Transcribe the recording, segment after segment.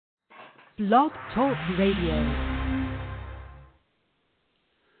Blog Talk Radio.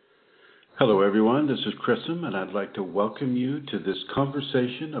 Hello everyone, this is Chrism, and I'd like to welcome you to this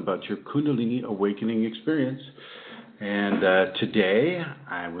conversation about your Kundalini awakening experience. And today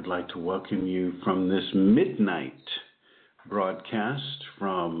I would like to welcome you from this midnight broadcast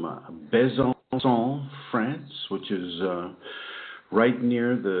from Besançon, France, which is right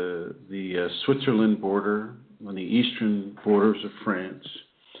near the Switzerland border, on the eastern borders of France.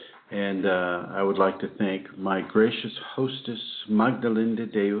 And I would like to thank my gracious hostess, Magdalene de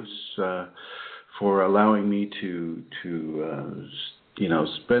Deus, for allowing me to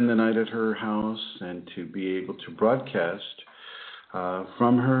spend the night at her house and to be able to broadcast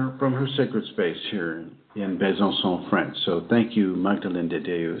from her sacred space here in Besançon, France. So thank you, Magdalene de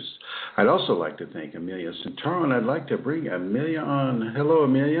Deus. I'd also like to thank Amelia Centauro, and I'd like to bring Amelia on. Hello,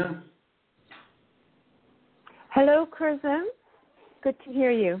 Amelia. Hello, Chrism. Good to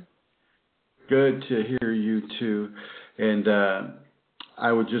hear you. Good to hear you too, and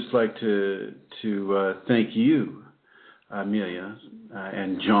I would just like to thank you, Amelia,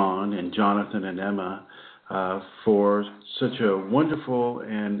 and John, and Jonathan, and Emma, for such a wonderful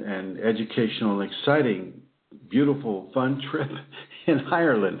and educational, exciting, beautiful, fun trip in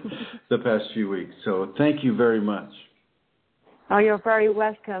Ireland the past few weeks. So thank you very much. Oh, you're very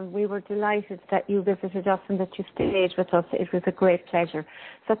welcome. We were delighted that you visited us and that you stayed with us. It was a great pleasure.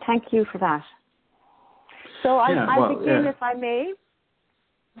 So thank you for that. So I'll begin, if I may.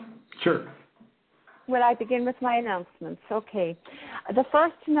 Sure. Well, I begin with my announcements. Okay. The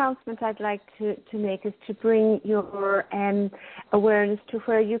first announcement I'd like to make is to bring your awareness to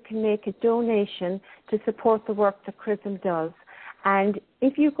where you can make a donation to support the work that Chrism does. And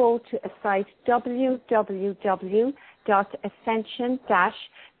if you go to a site,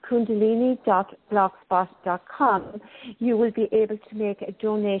 www.ascension-kundalini.blogspot.com, you will be able to make a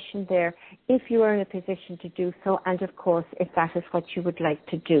donation there if you are in a position to do so, and of course, if that is what you would like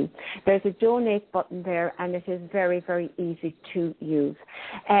to do. There's a donate button there, and it is very, very easy to use.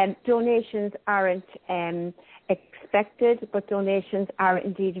 Donations aren't expected, but donations are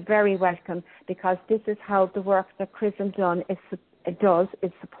indeed very welcome, because this is how the work that Chrism is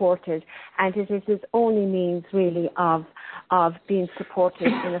supported, and it is his only means really of being supported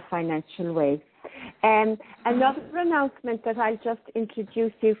in a financial way. Another announcement that I'll just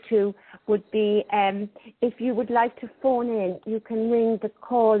introduce you to would be if you would like to phone in, you can ring the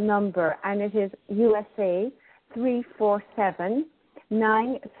call number, and it is USA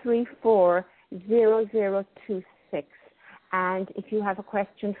 347-934-0026. And if you have a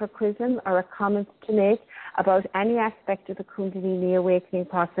question for Chrism or a comment to make about any aspect of the Kundalini awakening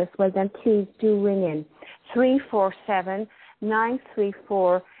process, well then please do ring in.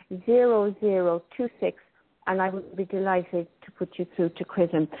 347-934-0026, and I would be delighted to put you through to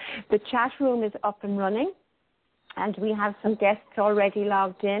Chrism. The chat room is up and running, and we have some guests already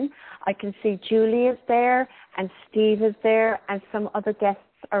logged in. I can see Julie is there, and Steve is there, and some other guests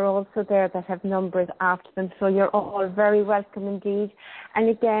are also there that have numbers after them. So you're all very welcome indeed. And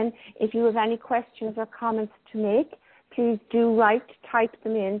again, if you have any questions or comments to make, please do type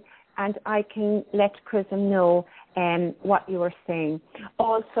them in, and I can let Chrism know what you are saying.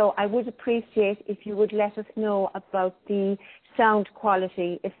 Also, I would appreciate if you would let us know about the sound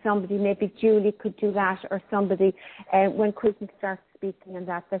quality, if somebody, maybe Julie could do that, or somebody, when Chrism starts speaking, and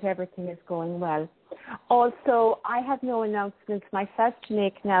that everything is going well. Also, I have no announcements myself to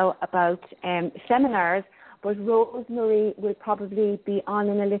make now about seminars, but Rosemary will probably be on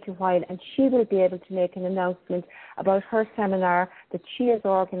in a little while, and she will be able to make an announcement about her seminar that she is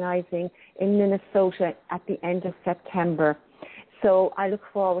organising in Minnesota at the end of September. So I look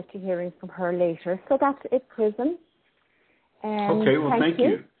forward to hearing from her later. So that's it, Chrism. Okay, well, thank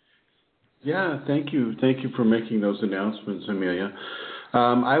you. Yeah, thank you. Thank you for making those announcements, Amelia.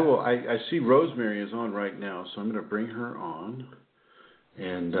 I see Rosemary is on right now, so I'm going to bring her on.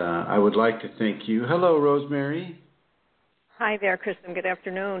 And I would like to thank you. Hello, Rosemary. Hi there, Chrism. Good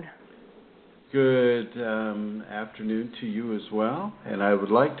afternoon. Good afternoon to you as well. And I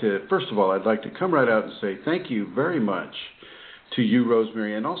would like to, first of all, I'd like to come right out and say thank you very much to you,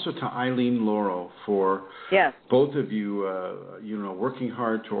 Rosemary, and also to Eileen Laurel for both of you, working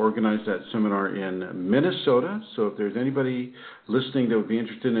hard to organize that seminar in Minnesota. So if there's anybody listening that would be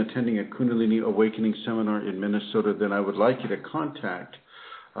interested in attending a Kundalini Awakening seminar in Minnesota, then I would like you to contact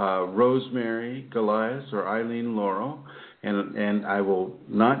Rosemary Goliath or Eileen Laurel. And I will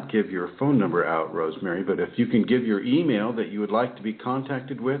not give your phone number out, Rosemary, but if you can give your email that you would like to be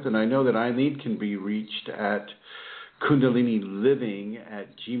contacted with, and I know that Eileen can be reached at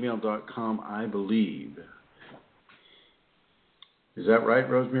KundaliniLiving@gmail.com, I believe. Is that right,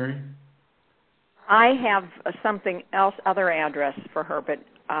 Rosemary? I have something else, other address for her, but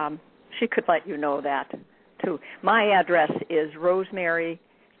she could let you know that too. My address is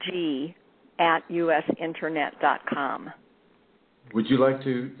rosemarygee@usinternet.com. Would you like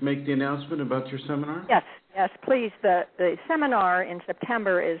to make the announcement about your seminar? Yes, please. The seminar in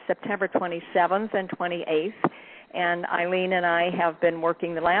September is September 27th and 28th, and Eileen and I have been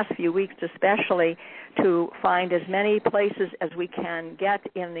working the last few weeks especially to find as many places as we can get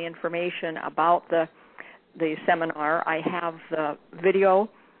in the information about the seminar. I have the video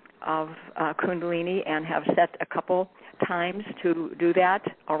of Kundalini and have set a couple times to do that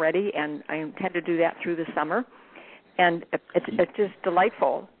already, and I intend to do that through the summer. And it's just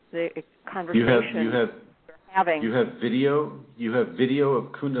delightful, the conversation we're having. You have video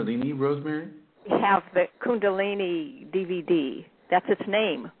of Kundalini, Rosemary? We have the Kundalini DVD. That's its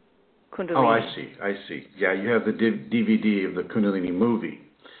name, Kundalini. Oh, I see. Yeah, you have the DVD of the Kundalini movie.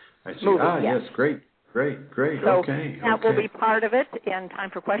 I see. Yes, great. So Okay. That will be part of it, and time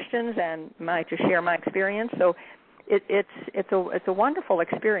for questions and to share my experience. So it's a wonderful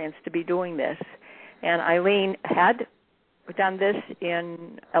experience to be doing this. And Eileen had done this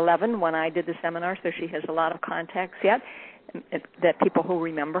in 2011 when I did the seminar, so she has a lot of contacts yet, that people who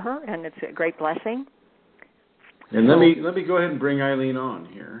remember her, and it's a great blessing. And let me go ahead and bring Eileen on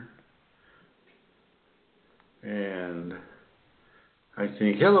here. And I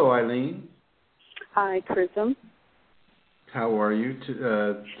think, hello, Eileen. Hi, Chrism. How are you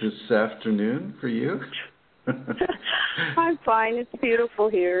this afternoon for you? I'm fine. It's beautiful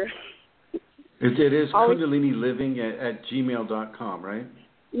here. It is Kundalini Living at gmail.com, right?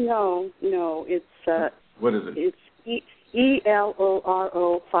 No, it's what is it? It's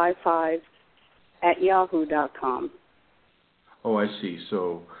ELORO55 at yahoo.com. Oh, I see.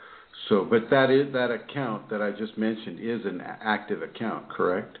 So, but that account that I just mentioned is an active account,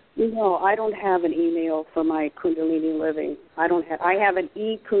 correct? No, I don't have an email for my Kundalini Living. I have an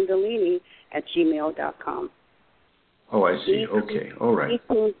eKundalini at gmail.com. Oh, I see. Okay. All right.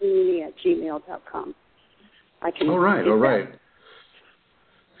 eKundalini at gmail.com. All right.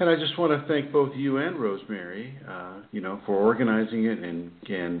 And I just want to thank both you and Rosemary, for organizing it and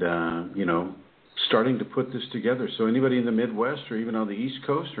starting to put this together. So anybody in the Midwest or even on the East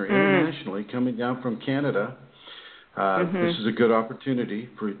Coast or internationally coming down from Canada, this is a good opportunity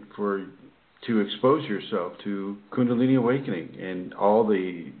to expose yourself to Kundalini awakening and all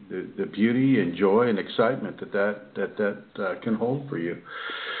the beauty and joy and excitement that can hold for you.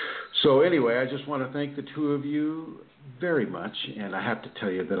 So anyway, I just want to thank the two of you very much, and I have to tell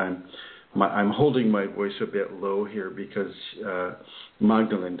you that I'm holding my voice a bit low here because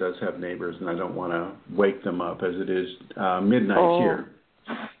Magdalene does have neighbors, and I don't want to wake them up as it is midnight here.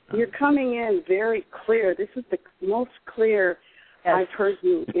 You're coming in very clear. This is the most clear I've heard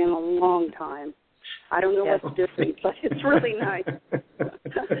you in a long time. I don't know what's different, but it's really nice.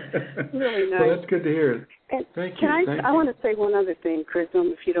 Really nice. Well, that's good to hear. And Thank you. I want to say one other thing,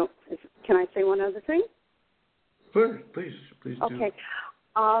 Chrism, can I say one other thing? Sure, please do. Okay.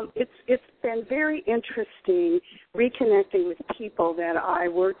 It's been very interesting reconnecting with people that I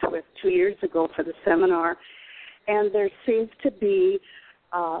worked with 2 years ago for the seminar, and there seems to be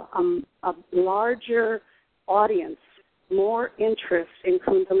a larger audience, more interest in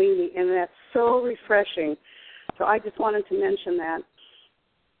Kundalini, and that's so refreshing. So I just wanted to mention that.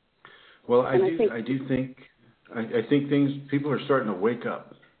 Well, I think people are starting to wake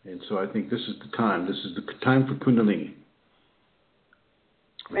up, and so I think this is the time. This is the time for Kundalini.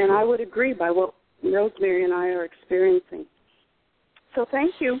 And I would agree by what Rosemary and I are experiencing. So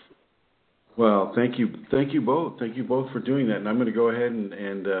thank you. Well, thank you both. Thank you both for doing that. And I'm going to go ahead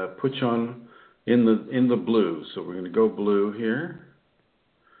and put you on in the blue. So we're going to go blue here.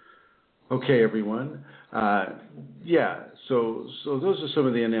 Okay, everyone. So those are some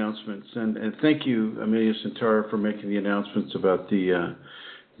of the announcements. And thank you, Amelia Santara, for making the announcements about the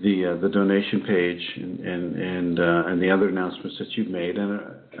donation page and the other announcements that you've made. And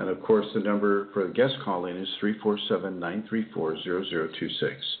of course, the number for the guest call-in is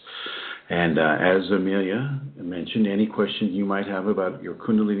 347-934-0026. And as Amelia mentioned, any questions you might have about your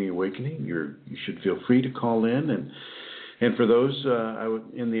Kundalini awakening, you should feel free to call in. And for those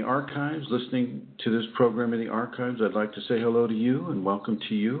in the archives, listening to this program in the archives, I'd like to say hello to you and welcome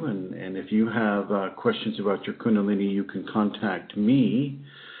to you. And if you have questions about your Kundalini, you can contact me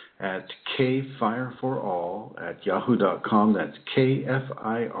at kfireforall@yahoo.com. That's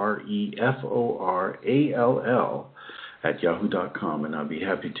KFIREFORALL @yahoo.com, and I'll be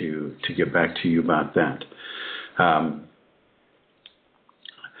happy to get back to you about that.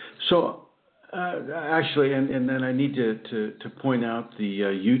 So Actually, and then I need to point out the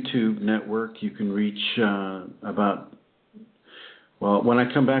YouTube network. You can reach when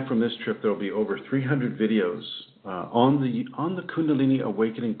I come back from this trip, there will be over 300 videos on the Kundalini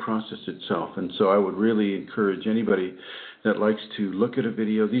awakening process itself. And so I would really encourage anybody that likes to look at a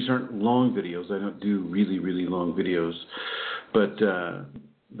video. These aren't long videos. I don't do really, really long videos. But the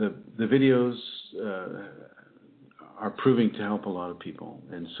videos are proving to help a lot of people.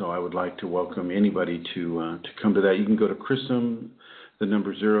 And so I would like to welcome anybody to come to that. You can go to Chrism, the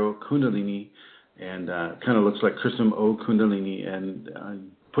number 0, Kundalini, and kind of looks like Chrism O Kundalini, and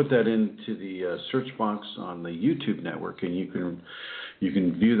put that into the search box on the YouTube network, and you can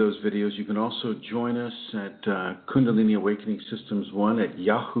view those videos. You can also join us at Kundalini Awakening Systems 1 at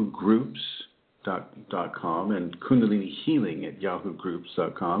yahoogroups.com and Kundalini Healing at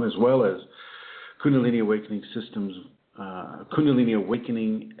yahoogroups.com, as well as Kundalini Awakening Systems, Kundalini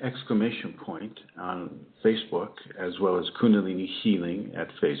Awakening ! On Facebook, as well as Kundalini Healing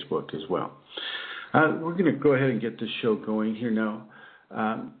at Facebook as well. We're going to go ahead and get this show going here now.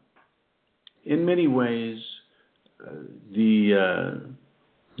 In many ways, the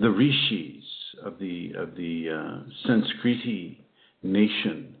rishis of the Sanskriti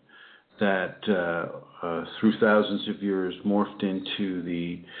nation that through thousands of years morphed into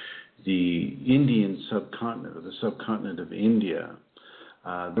the Indian subcontinent, or the subcontinent of India,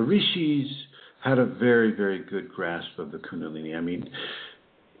 the rishis had a very, very good grasp of the Kundalini. I mean,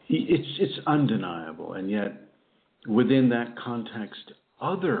 it's undeniable, and yet within that context,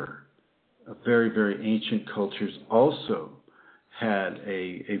 other very, very ancient cultures also had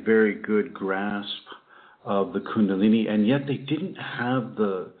a very good grasp of the Kundalini, and yet they didn't have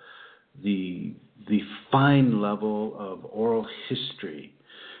the fine level of oral history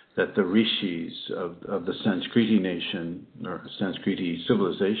that the rishis of the Sanskriti nation or Sanskriti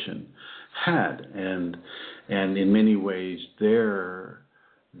civilization had, and in many ways their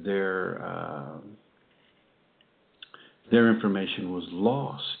information was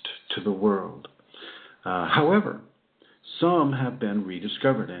lost to the world. However, some have been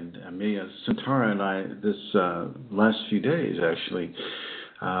rediscovered, and Amelia Santara and I, this last few days actually,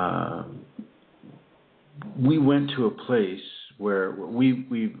 we went to a place where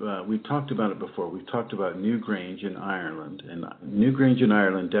we've talked about it before. We've talked about Newgrange in Ireland, and Newgrange in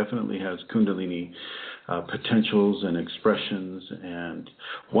Ireland definitely has Kundalini potentials and expressions, and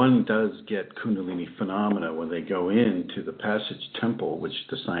one does get Kundalini phenomena when they go into the passage temple, which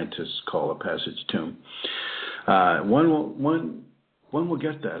the scientists call a passage tomb. One will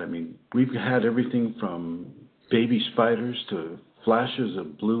get that. I mean, we've had everything from baby spiders to flashes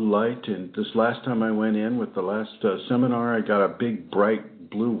of blue light, and this last time I went in with the last seminar, I got a big bright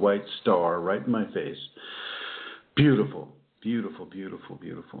blue-white star right in my face. Beautiful, beautiful, beautiful,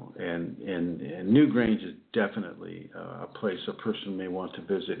 beautiful. And Newgrange is definitely a place a person may want to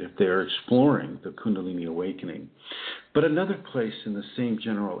visit if they are exploring the Kundalini awakening. But another place in the same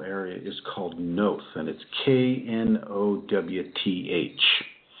general area is called Knowth, and it's Knowth.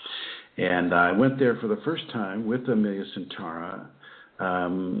 And I went there for the first time with Amelia Santara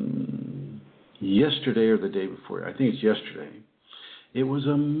yesterday or the day before. I think it's yesterday. It was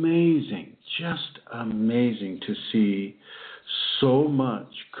amazing, just amazing to see so much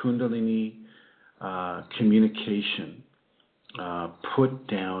Kundalini communication put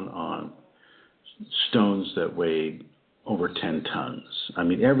down on stones that weighed over 10 tons. I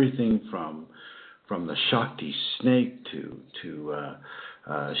mean, everything from the Shakti snake to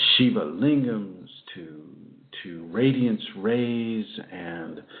Shiva lingams to radiance rays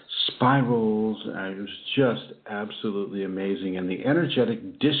and spirals. It was just absolutely amazing, and the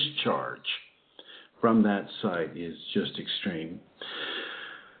energetic discharge from that site is just extreme.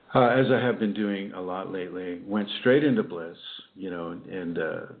 As I have been doing a lot lately, went straight into bliss, and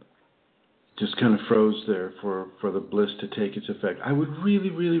just kind of froze there for the bliss to take its effect. I would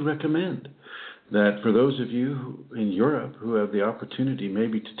really, really recommend that for those of you in Europe who have the opportunity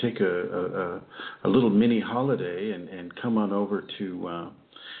maybe to take a little mini holiday and come on over to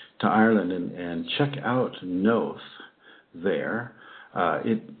Ireland and check out Knowth there.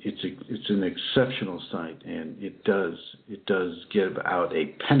 It's an exceptional site, and it does give out a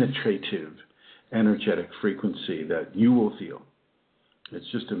penetrative energetic frequency that you will feel. It's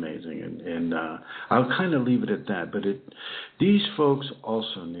just amazing, and I'll kind of leave it at that. But these folks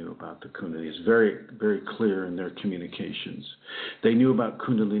also knew about the Kundalini. It's very, very clear in their communications. They knew about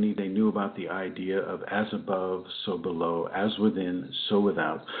Kundalini. They knew about the idea of as above, so below, as within, so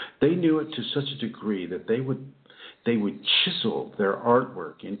without. They knew it to such a degree that they they would chisel their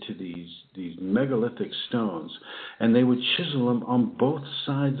artwork into these megalithic stones, and they would chisel them on both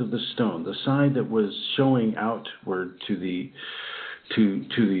sides of the stone, the side that was showing outward to the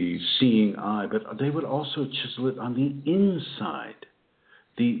seeing eye, but they would also chisel it on the inside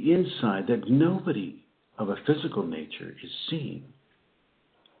that nobody of a physical nature is seeing.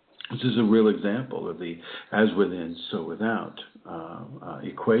 This is a real example of the as within, so without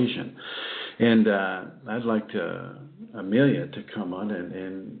equation. And I'd like Amelia to come on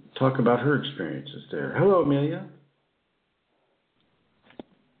and talk about her experiences there. Hello, Amelia.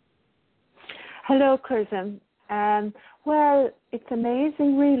 Hello, Chrism. Well, it's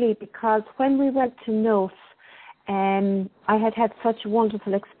amazing, really, because when we went to Noth, I had such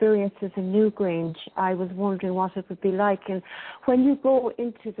wonderful experiences in Newgrange. I was wondering what it would be like. And when you go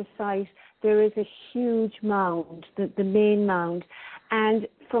into the site, there is a huge mound, the main mound. And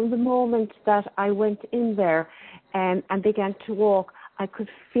from the moment that I went in there and began to walk, I could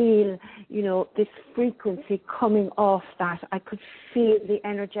feel, this frequency coming off that. I could feel the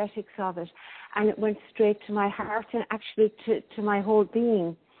energetics of it. And it went straight to my heart and actually to my whole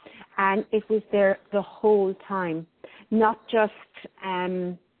being. And it was there the whole time. Not just,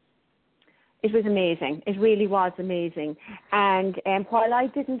 it was amazing. It really was amazing. And while I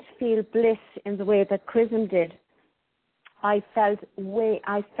didn't feel bliss in the way that Chrism did, I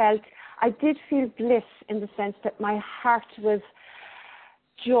did feel bliss in the sense that my heart was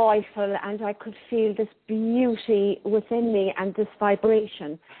joyful and I could feel this beauty within me and this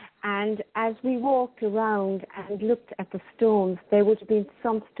vibration. And as we walked around and looked at the stones, there would have been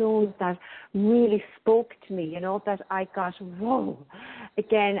some stones that really spoke to me, that I got, whoa,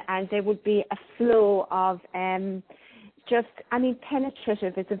 again, and there would be a flow of penetrative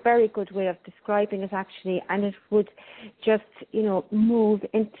is a very good way of describing it, actually, and it would just, move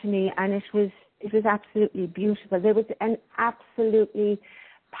into me, and it was absolutely beautiful. There was an absolutely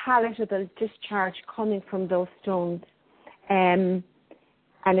palatable discharge coming from those stones.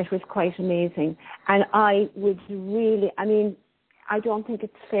 And it was quite amazing. And I would really, I don't think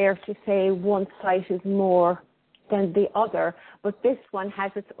it's fair to say one site is more than the other, but this one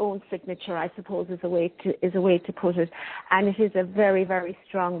has its own signature, I suppose, is a way to put it. And it is a very, very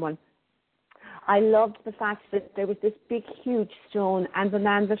strong one. I loved the fact that there was this big, huge stone, and the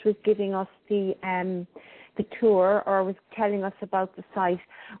man that was giving us the tour, or was telling us about the site,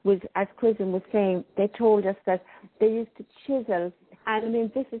 was, as Chrism was saying, they told us that they used to chisel. And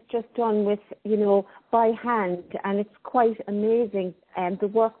this is just done with, by hand, and it's quite amazing the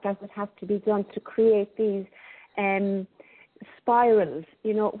work that would have to be done to create these spirals,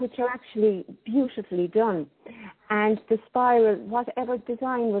 which are actually beautifully done. And the spiral, whatever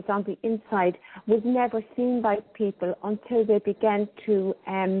design was on the inside, was never seen by people until they began to,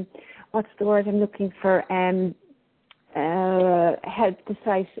 what's the word I'm looking for, help the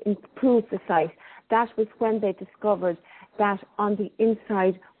site, improve the site. That was when they discovered that on the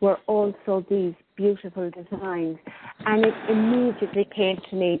inside were also these beautiful designs. And it immediately came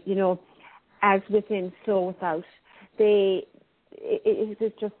to me, as within, so without. It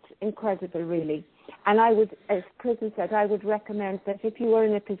was just incredible, really. And I would, as Chrism said, I would recommend that if you are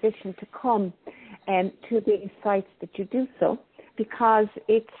in a position to come to these sites, that you do so, because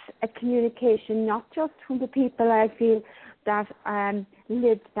it's a communication not just from the people, I feel, that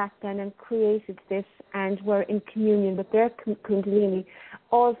lived back then and created this and were in communion with their Kundalini.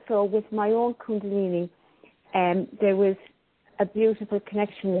 Also with my own Kundalini, there was a beautiful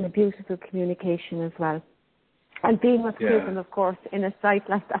connection and a beautiful communication as well. And being with Chrism, of course, in a site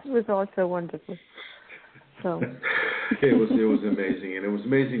like that was also wonderful. So it was amazing, and it was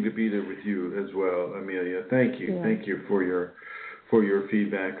amazing to be there with you as well, Amelia. Thank you, Thank you for your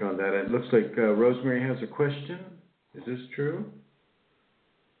feedback on that. It looks like Rosemary has a question. Is this true?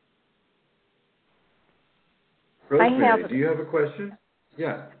 Rosemary, do you have a question?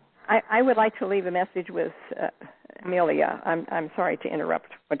 Yeah. I would like to leave a message with Amelia. I'm sorry to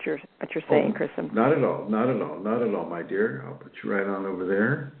interrupt what you're saying, Chrism. Not at all, my dear. I'll put you right on over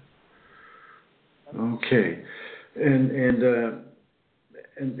there. Okay, and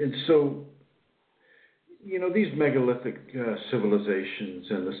so, these megalithic civilizations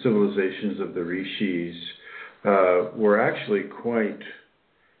and the civilizations of the rishis were actually quite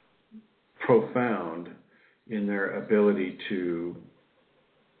profound in their ability to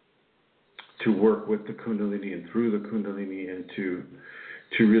work with the Kundalini and through the Kundalini, and to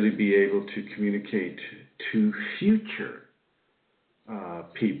really be able to communicate to future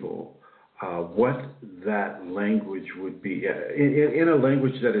people what that language would be in a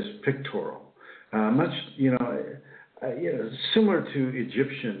language that is pictorial. similar to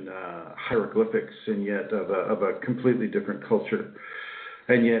Egyptian hieroglyphics, and yet of a completely different culture,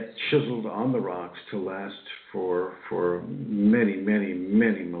 and yet chiseled on the rocks to last for many, many,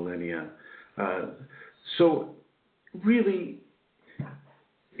 many millennia. So really,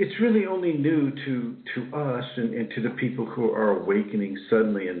 it's really only new to us and to the people who are awakening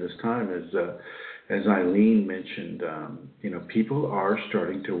suddenly in this time, as Eileen mentioned. People are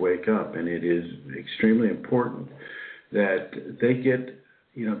starting to wake up, and it is extremely important that they get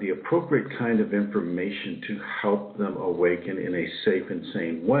the appropriate kind of information to help them awaken in a safe and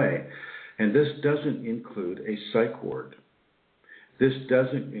sane way. And this doesn't include a psych ward. This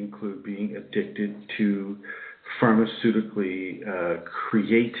doesn't include being addicted to pharmaceutically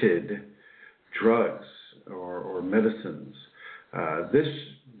created drugs or medicines. This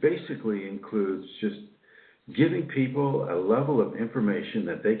basically includes just giving people a level of information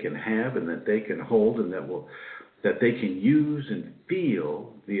that they can have and that they can hold, and that they can use and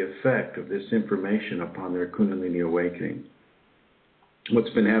feel the effect of this information upon their Kundalini awakening.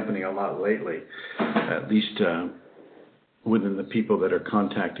 What's been happening a lot lately, at least within the people that are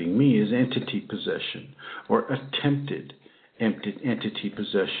contacting me, is entity possession or attempted entity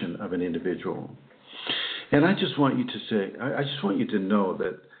possession of an individual. And I just want you to know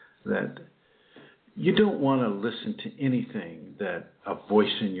that you don't want to listen to anything that a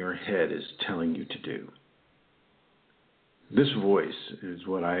voice in your head is telling you to do. This voice is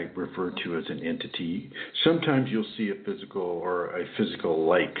what I refer to as an entity. Sometimes you'll see a physical or a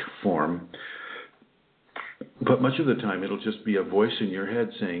physical-like form, but much of the time it'll just be a voice in your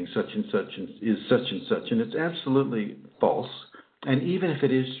head saying such and such is such and such, and it's absolutely false. And even if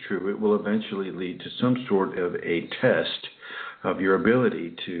it is true, it will eventually lead to some sort of a test of your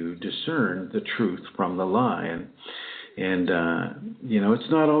ability to discern the truth from the lie. And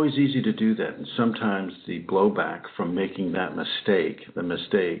it's not always easy to do that. And sometimes the blowback from making that mistake, the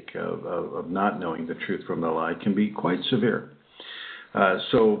mistake of not knowing the truth from the lie, can be quite severe.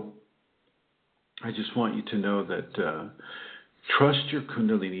 So I just want you to know that trust your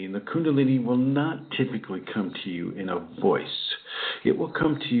Kundalini, and the Kundalini will not typically come to you in a voice. It will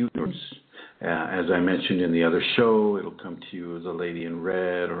come to you as I mentioned in the other show. It'll come to you as a lady in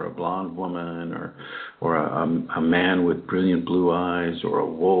red, or a blonde woman, or a man with brilliant blue eyes, or a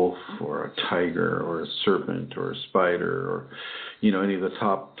wolf, or a tiger, or a serpent, or a spider, or any of the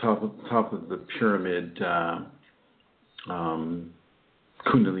top of the pyramid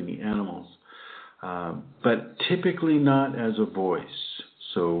Kundalini animals. But typically not as a voice.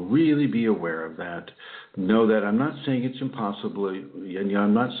 So really be aware of that. Know that I'm not saying it's impossible, and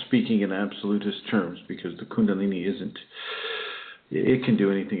I'm not speaking in absolutist terms, because the Kundalini it can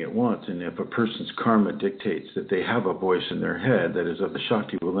do anything it wants. And if a person's karma dictates that they have a voice in their head that is of the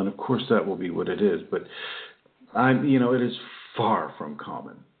Shakti, well, then of course that will be what it is. But it is far from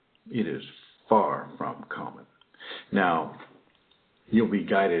common. It is far from common. Now, you'll be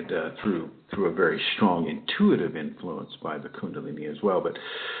guided through a very strong intuitive influence by the Kundalini as well. But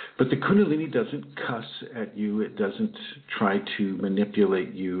the Kundalini doesn't cuss at you. It doesn't try to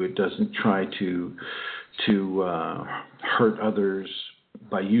manipulate you. It doesn't try to hurt others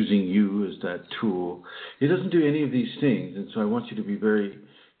by using you as that tool. It doesn't do any of these things. And so I want you to be very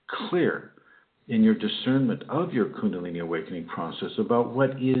clear in your discernment of your Kundalini awakening process about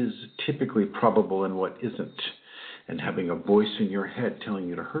what is typically probable and what isn't. And having a voice in your head telling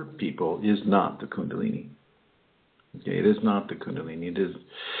you to hurt people is not the Kundalini. Okay, it is not the Kundalini.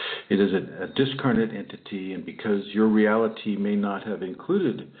 It is a discarnate entity, and because your reality may not have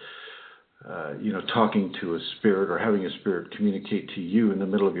included, talking to a spirit or having a spirit communicate to you in the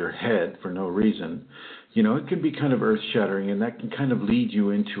middle of your head for no reason, it can be kind of earth-shattering, and that can kind of lead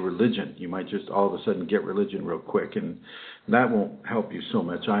you into religion. You might just all of a sudden get religion real quick, and that won't help you so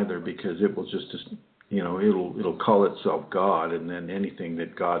much either, because it will just it'll call itself God, and then anything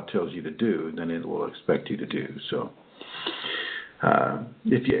that God tells you to do, then it will expect you to do. So, an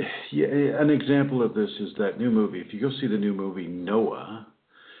example of this is that new movie. If you go see the new movie Noah,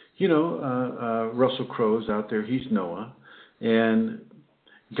 Russell Crowe's out there. He's Noah, and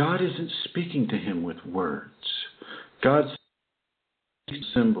God isn't speaking to him with words. God speaks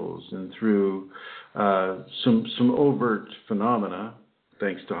symbols and through some overt phenomena,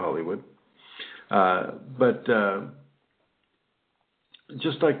 thanks to Hollywood. But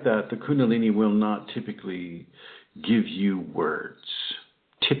just like that, the Kundalini will not typically give you words.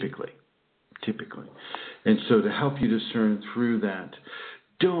 Typically. And so to help you discern through that,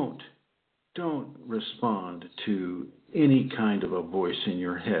 don't respond to any kind of a voice in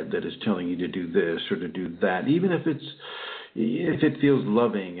your head that is telling you to do this or to do that, even if it feels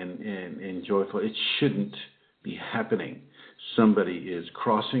loving and joyful. It shouldn't be happening. Somebody is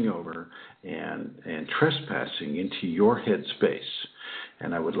crossing over and trespassing into your headspace.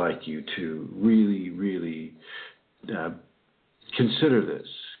 And I would like you to really, really consider this.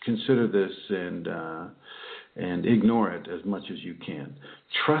 Consider this and ignore it as much as you can.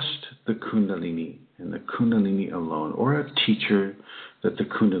 Trust the Kundalini and the Kundalini alone, or a teacher that the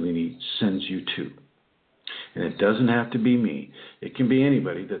Kundalini sends you to. And it doesn't have to be me. It can be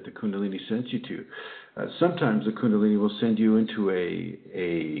anybody that the Kundalini sends you to. Sometimes the Kundalini will send you into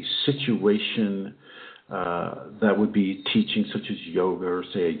a situation that would be teaching, such as yoga, or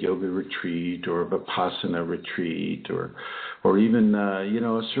say a yoga retreat, or a Vipassana retreat, or even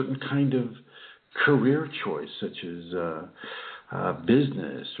a certain kind of career choice, such as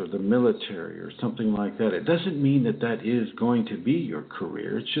business or the military or something like that. It doesn't mean that is going to be your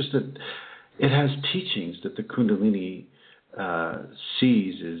career. It's just that it has teachings that the Kundalini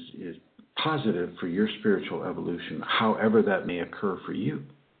sees is positive for your spiritual evolution, however that may occur for you.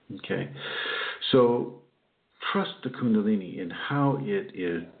 Okay? So trust the Kundalini in how it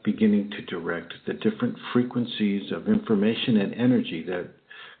is beginning to direct the different frequencies of information and energy that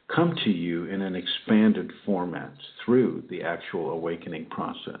come to you in an expanded format through the actual awakening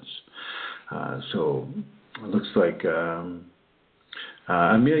process. So it looks like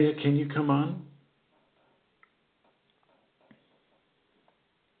Amelia, can you come on?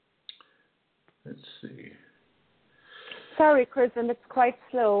 Let's see. Sorry, Chrism, it's quite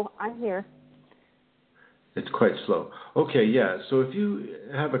slow. I'm here. It's quite slow. Okay, yeah. So if you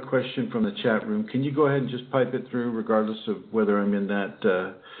have a question from the chat room, can you go ahead and just pipe it through, regardless of whether I'm in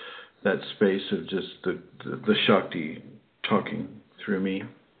that space of just the Shakti talking through me?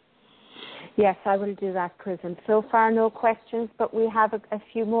 Yes, I will do that, Chrism. So far, no questions, but we have a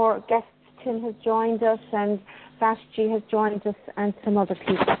few more guests. Tim has joined us, and Vashji has joined us, and some other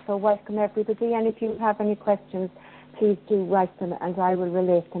people. So welcome, everybody. And if you have any questions, please do write them, and I will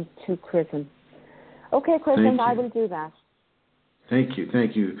relate them to Chrism. Okay, Chrism, I will do that. Thank you.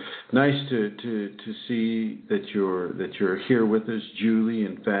 Nice to see that you're here with us, Julie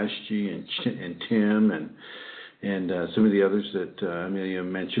and Vashji and Tim and some of the others that Amelia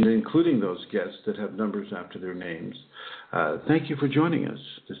mentioned, including those guests that have numbers after their names. Thank you for joining us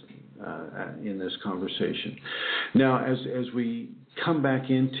in this conversation. Now, as we come back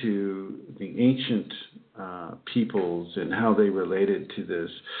into the ancient peoples and how they related to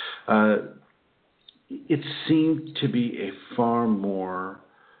this, it seemed to be a far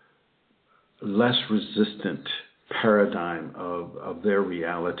less resistant paradigm of their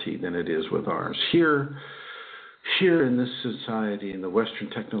reality than it is with ours. Here in this society, in the Western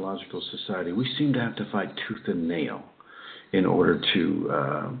technological society, we seem to have to fight tooth and nail in order to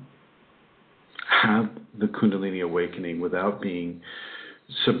have the Kundalini awakening without being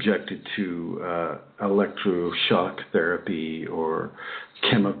subjected to electroshock therapy or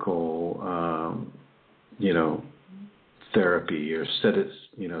chemical therapy or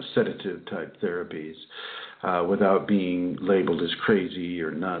sedative type therapies, without being labeled as crazy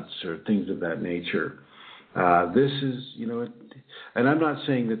or nuts or things of that nature. This is, and I'm not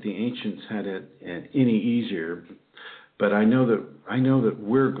saying that the ancients had it any easier, but I know that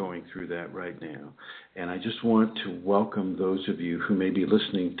we're going through that right now. And I just want to welcome those of you who may be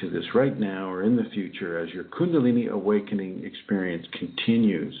listening to this right now or in the future as your Kundalini awakening experience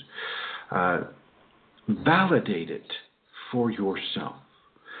continues. Validate it for yourself.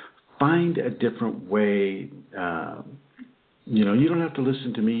 Find a different way. You don't have to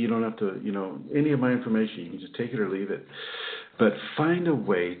listen to me. You don't have to, any of my information. You can just take it or leave it. But find a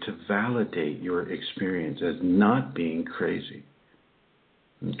way to validate your experience as not being crazy.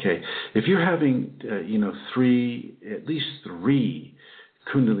 Okay? If you're having, at least three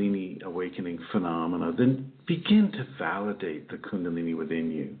Kundalini awakening phenomena, then begin to validate the Kundalini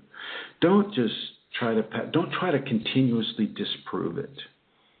within you. Don't try to continuously disprove it.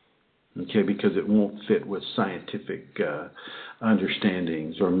 Okay, because it won't fit with scientific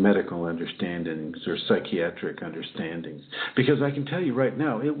understandings or medical understandings or psychiatric understandings. Because I can tell you right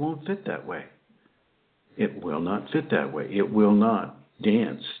now, it won't fit that way. It will not fit that way. It will not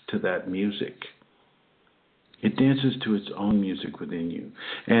dance to that music. It dances to its own music within you.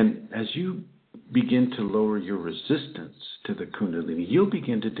 And as you begin to lower your resistance to the Kundalini, you'll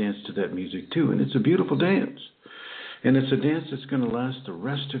begin to dance to that music too. And it's a beautiful dance. And it's a dance that's going to last the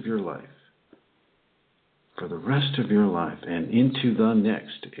rest of your life. For the rest of your life and into the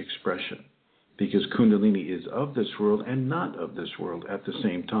next expression. Because Kundalini is of this world and not of this world at the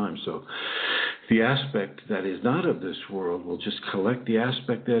same time. So the aspect that is not of this world will just collect the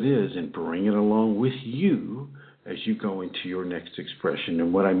aspect that is and bring it along with you as you go into your next expression.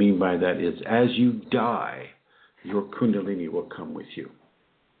 And what I mean by that is as you die your Kundalini will come with you.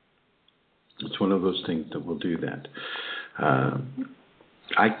 It's one of those things that will do that.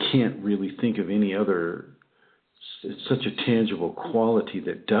 I can't really think of any other, it's such a tangible quality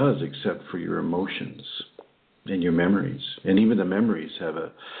that does, except for your emotions and your memories. And even the memories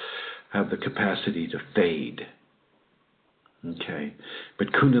have the capacity to fade. Okay?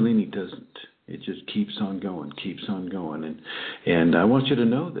 But Kundalini doesn't. It just keeps on going. And I want you to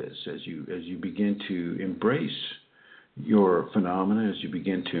know this as you begin to embrace your phenomena, as you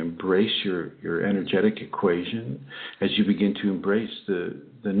begin to embrace your energetic equation, as you begin to embrace the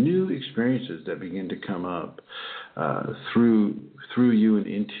new experiences that begin to come up through you and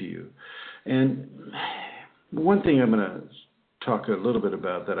into you. And one thing I'm going to talk a little bit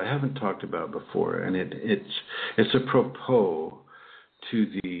about that I haven't talked about before, and it's apropos to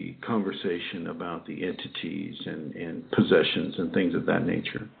the conversation about the entities and possessions and things of that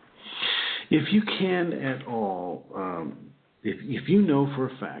nature. If you can at all, if you know for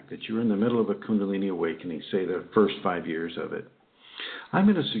a fact that you're in the middle of a Kundalini awakening, say the first 5 years of it,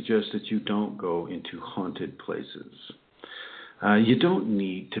 I'm going to suggest that you don't go into haunted places. You don't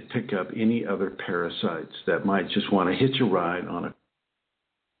need to pick up any other parasites that might just want to hitch a ride on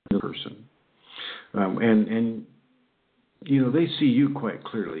a person. And you know, they see you quite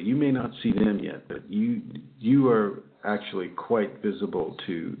clearly. You may not see them yet, but you are actually quite visible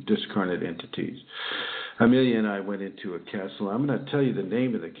to discarnate entities. Amelia and I went into a castle. I'm going to tell you the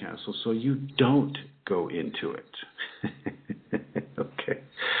name of the castle so you don't go into it. Okay.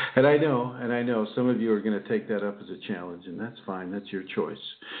 And I know some of you are going to take that up as a challenge, and that's fine. That's your choice.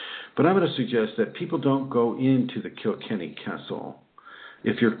 But I'm going to suggest that people don't go into the Kilkenny Castle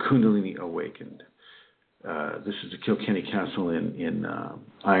if you're Kundalini awakened. This is the Kilkenny Castle in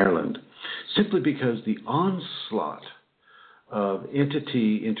Ireland, simply because the onslaught of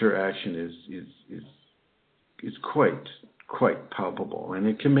entity interaction is quite palpable, and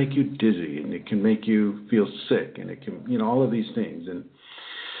it can make you dizzy, and it can make you feel sick, and it can, all of these things.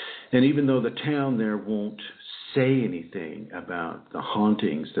 And even though the town there won't say anything about the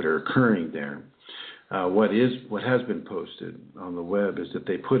hauntings that are occurring there, what has been posted on the web is that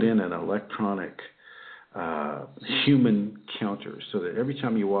they put in an electronic human counter, so that every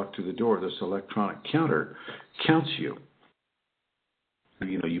time you walk through the door, this electronic counter counts you.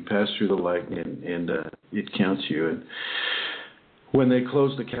 You pass through the light, and it counts you. And when they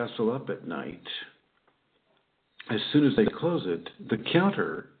close the castle up at night, as soon as they close it, the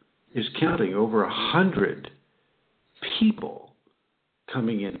counter is counting over 100 people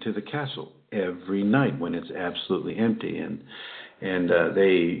coming into the castle every night when it's absolutely empty. And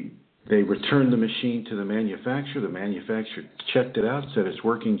they returned the machine to the manufacturer. The manufacturer checked it out, said it's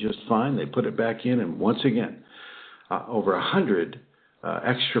working just fine. They put it back in, and once again, over 100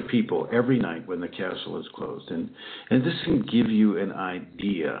 extra people every night when the castle is closed. And this can give you an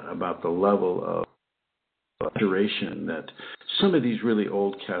idea about the level of duration that some of these really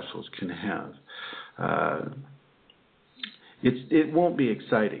old castles can have. It won't be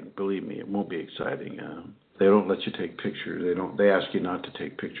exciting, believe me. It won't be exciting. They don't let you take pictures. They ask you not to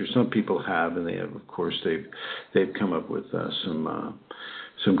take pictures. Some people have, and they have, of course, they've come up with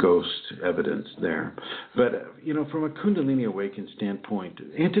some ghost evidence there. But from a Kundalini awakened standpoint,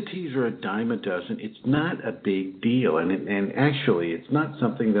 entities are a dime a dozen. It's not a big deal, and actually, it's not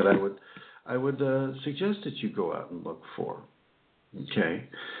something that I would suggest that you go out and look for. Okay,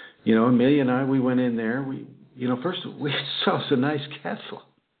 Amelia and I, we went in there. First we saw a nice castle.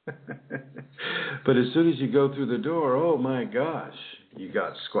 But as soon as you go through the door, oh my gosh, you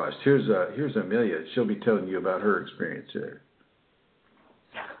got squashed. Here's Amelia. She'll be telling you about her experience there.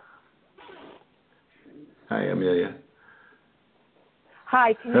 Hi, Amelia.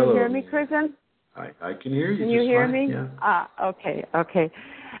 Hi, can you hear me, Chrism? I can hear you. Can you hear me? Yeah. Okay.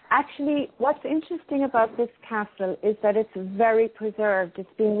 Actually, what's interesting about this castle is that it's very preserved. It's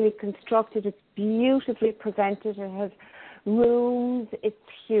been reconstructed. It's beautifully presented. It has rooms. It's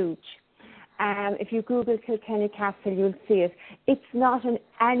huge. If you Google Kilkenny Castle, you'll see it. It's not in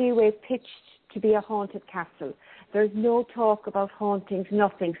any way pitched to be a haunted castle. There's no talk about hauntings,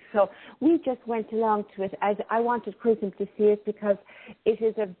 nothing. So we just went along to it as I wanted Chrism to see it because it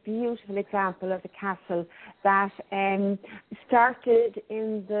is a beautiful example of a castle that started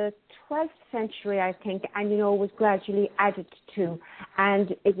in the 12th century, I think, and, was gradually added to.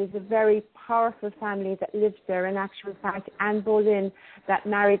 And it was a very powerful family that lived there. In actual fact, Anne Boleyn, that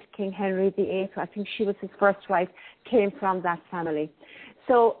married King Henry VIII, I think she was his first wife, came from that family.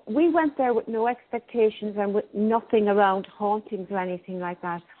 So we went there with no expectations and with nothing around hauntings or anything like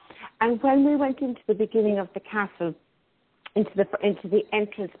that. And when we went into the beginning of the castle, into the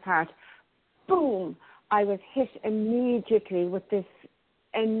entrance part, boom, I was hit immediately with this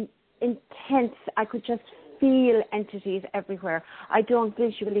intense, I could just feel entities everywhere. I don't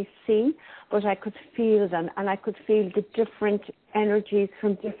visually see, but I could feel them, and I could feel the different energies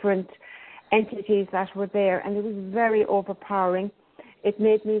from different entities that were there, and it was very overpowering. It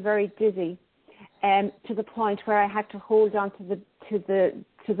made me very dizzy, to the point where I had to hold on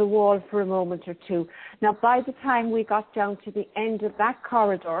to the wall for a moment or two. Now, by the time we got down to the end of that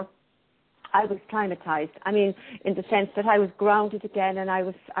corridor, I was climatized. I mean, in the sense that I was grounded again, and I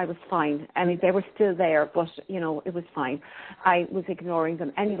was fine. I mean, they were still there, but it was fine. I was ignoring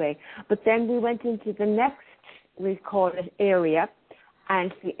them anyway. But then we went into the next, we call it, area,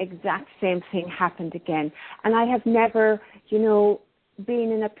 and the exact same thing happened again. And I have never,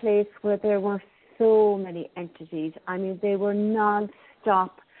 been in a place where there were so many entities. I mean, they were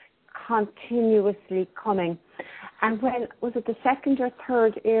non-stop, continuously coming. And when, was it the second or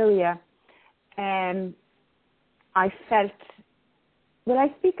third area, I felt, will I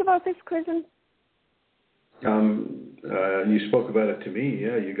speak about this, Chrism? You spoke about it to me.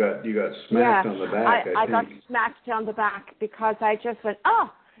 Yeah, you got smacked on the back. I got smacked on the back because I just went,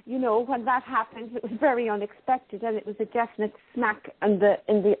 when that happened, it was very unexpected, and it was a definite smack in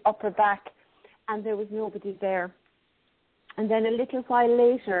the upper back, and there was nobody there. And then a little while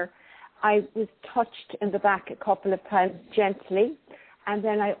later, I was touched in the back a couple of times gently. And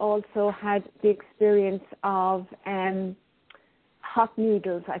then I also had the experience of hot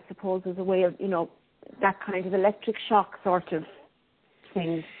needles, I suppose, as a way of, that kind of electric shock sort of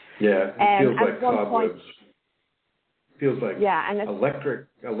thing. Yeah, it feels like cobwebs. Feels like and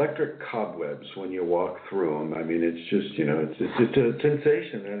electric cobwebs when you walk through them. I mean, it's just, it's a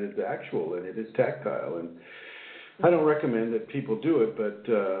sensation, and it's actual, and it is tactile. And I don't recommend that people do it, but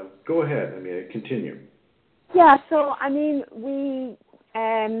go ahead. I mean, continue. Yeah, so, I mean,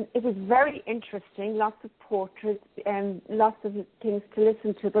 it was very interesting, lots of portraits and lots of things to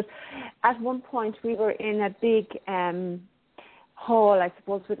listen to. But at one point we were in a big hall, I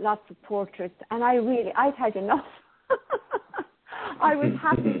suppose, with lots of portraits, and I'd had enough. I was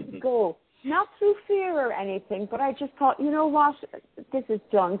happy to go, not through fear or anything, but I just thought, you know what, this is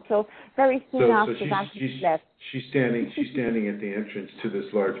done. So very soon after that, she left. She's standing at the entrance to this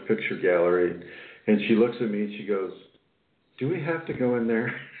large picture gallery, and she looks at me and she goes, "Do we have to go in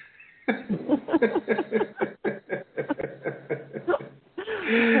there?"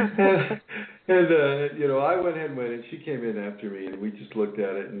 and I went ahead and she came in after me, and we just looked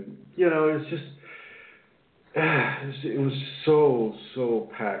at it, and it's just, it was so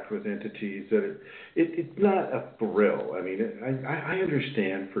packed with entities that it's not a thrill. I mean, I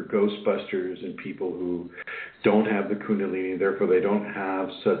understand for Ghostbusters and people who don't have the Kundalini, therefore they don't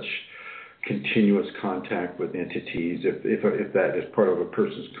have such continuous contact with entities, if that is part of a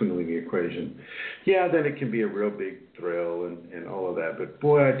person's Kundalini equation, then it can be a real big thrill and all of that. But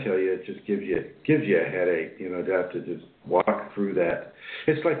boy, I tell you, it just gives you a headache, to have to just walk through that.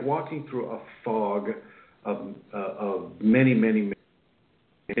 It's like walking through a fog of many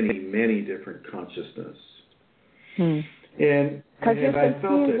different consciousness. And I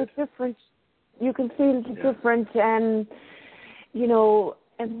felt it. You can feel the different,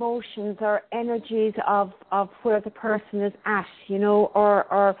 emotions or energies of where the person is at,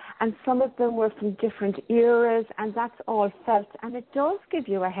 and some of them were from different eras, and that's all felt, and it does give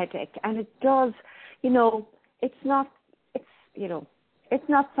you a headache, and it does, it's not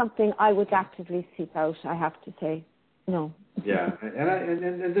something I would actively seek out, I have to say. No. Yeah,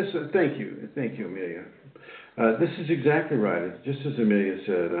 and this, thank you, Amelia. This is exactly right. It's just as Amelia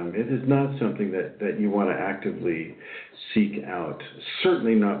said, it is not something that you want to actively seek out,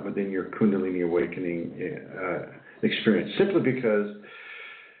 certainly not within your Kundalini awakening experience, simply because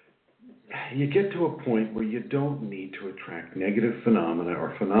you get to a point where you don't need to attract negative phenomena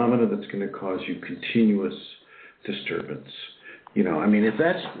or phenomena that's going to cause you continuous disturbance.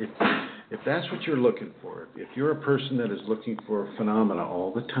 If that's what you're looking for, if you're a person that is looking for phenomena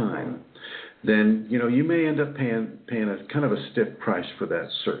all the time, then you may end up paying a kind of a stiff price for that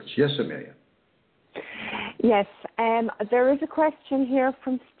search. Yes, Amelia. Yes, there is a question here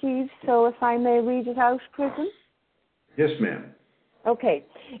from Steve, so if I may read it out, Chrism. Yes, ma'am. Okay,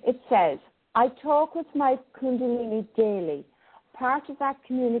 it says, I talk with my Kundalini daily. Part of that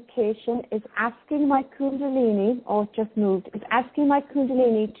communication is asking my Kundalini, is asking my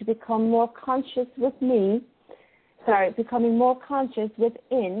Kundalini to become more conscious becoming more conscious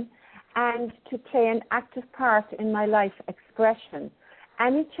within, and to play an active part in my life expression.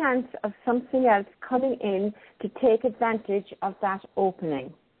 Any chance of something else coming in to take advantage of that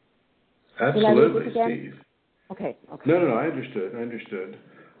opening? Absolutely, Steve. Okay. No, I understood.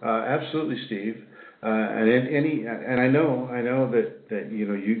 Absolutely, Steve. And I know that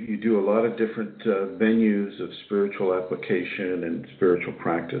you do a lot of different venues of spiritual application and spiritual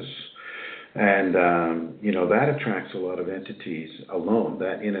practice, and that attracts a lot of entities alone.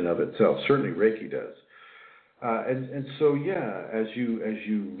 That in and of itself, certainly Reiki does. And so as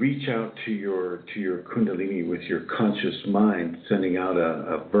you reach out to your Kundalini with your conscious mind, sending out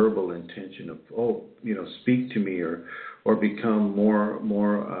a verbal intention of speak to me or become more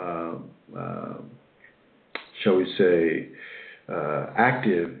shall we say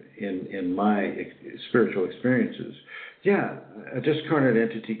active in my spiritual experiences. Yeah, a discarnate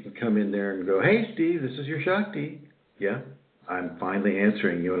entity can come in there and go, "Hey, Steve, this is your Shakti." Yeah, I'm finally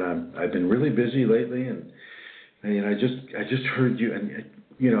answering you, and I've been really busy lately, and I just heard you, and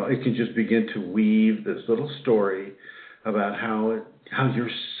it can just begin to weave this little story about how you're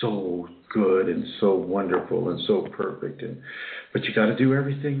so good and so wonderful and so perfect, but you got to do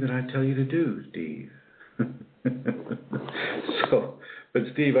everything that I tell you to do, Steve. But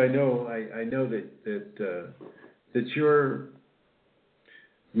Steve, I know that you're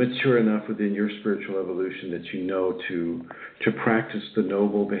mature enough within your spiritual evolution that you know to practice the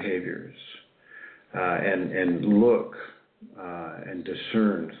noble behaviors. And look and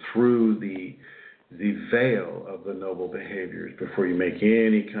discern through the veil of the noble behaviors before you make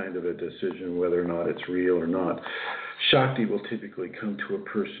any kind of a decision whether or not it's real or not. Shakti will typically come to a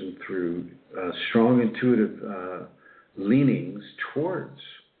person through strong intuitive leanings towards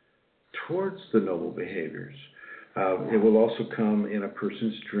the noble behaviors. It will also come in a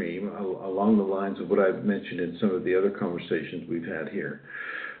person's dream along the lines of what I've mentioned in some of the other conversations we've had here.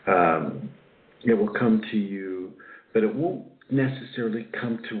 It will come to you, but it won't necessarily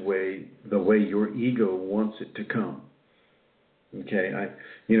come the way your ego wants it to come. Okay,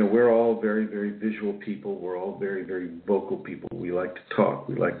 we're all very, very visual people. We're all very, very vocal people. We like to talk.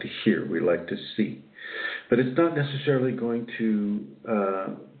 We like to hear. We like to see. But it's not necessarily going to,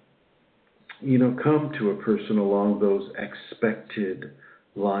 come to a person along those expected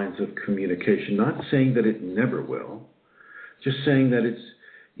lines of communication. Not saying that it never will, just saying that it's,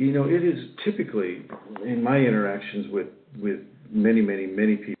 it is typically, in my interactions with many, many,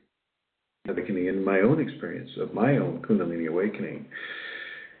 many people, awakening, in my own experience of my own Kundalini awakening,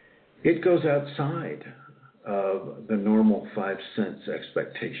 it goes outside of the normal 5 sense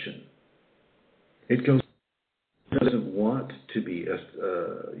expectation. It doesn't want to be,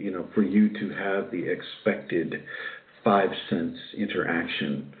 for you to have the expected 5 sense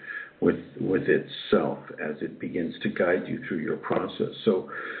interaction with itself as it begins to guide you through your process. So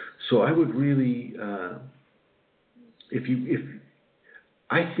I would really,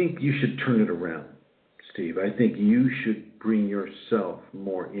 I think you should turn it around, Steve. I think you should bring yourself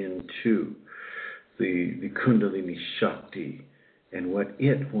more into the Kundalini Shakti and what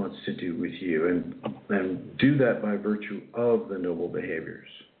it wants to do with you, and do that by virtue of the noble behaviors.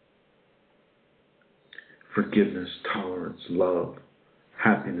 Forgiveness, tolerance, love,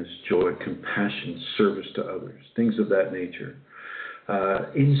 happiness, joy, compassion, service to others, things of that nature.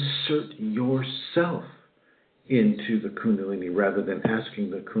 Insert yourself into the Kundalini rather than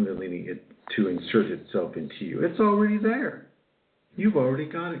asking the Kundalini to insert itself into you. It's already there. You've already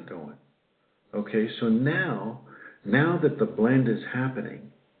got it going. Okay, so now that the blend is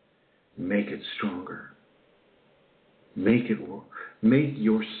happening, make it stronger. Make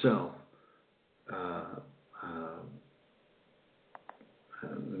yourself,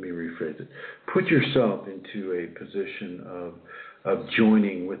 let me rephrase it. Put yourself into a position of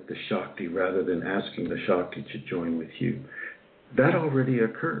joining with the Shakti rather than asking the Shakti to join with you. That already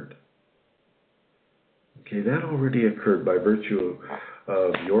occurred. Okay, that already occurred by virtue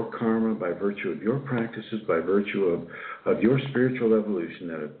of your karma, by virtue of your practices, by virtue of your spiritual evolution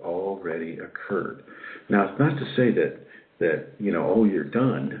that have already occurred. Now, it's not to say that you're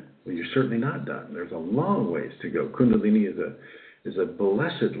done. Well, you're certainly not done. There's a long ways to go. Kundalini is a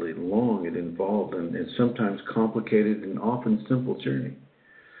blessedly long and involved and sometimes complicated and often simple journey.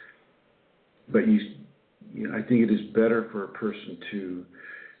 But I think it is better for a person to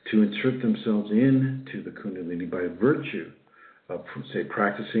insert themselves into the Kundalini by virtue of, say,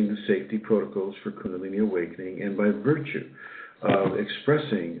 practicing the safety protocols for Kundalini awakening, and by virtue of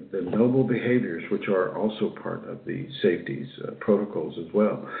expressing the noble behaviors, which are also part of the safety protocols as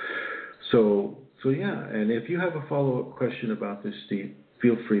well. So yeah, and if you have a follow-up question about this, Steve,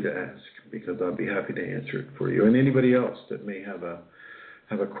 feel free to ask, because I'll be happy to answer it for you. And anybody else that may have a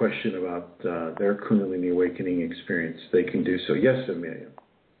question about their Kundalini awakening experience, they can do so. Yes, Amelia.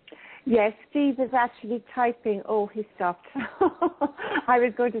 Yes, Steve is actually typing. Oh, he stopped. I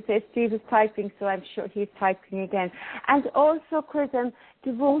was going to say Steve is typing, so I'm sure he's typing again. And also, Chrism,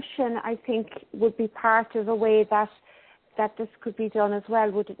 devotion, I think, would be part of a way that this could be done as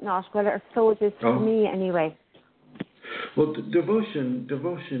well, would it not? Well, or so it is for me anyway. Well, devotion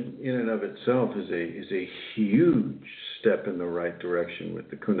in and of itself is a huge step in the right direction with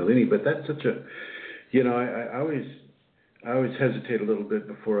the Kundalini. But that's such a, I always hesitate a little bit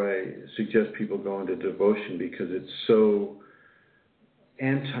before I suggest people go into devotion because it's so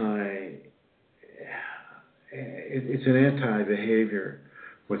it's an anti-behavior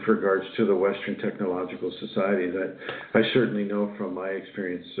with regards to the Western technological society that I certainly know from my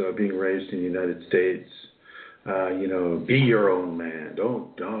experience being raised in the United States. Be your own man.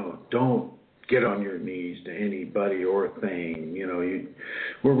 Don't get on your knees to anybody or thing.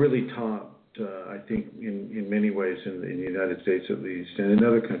 We're really taught, I think, in many ways in the United States at least, and in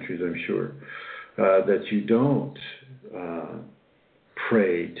other countries, I'm sure, that you don't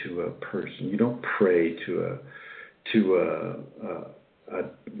pray to a person. You don't pray to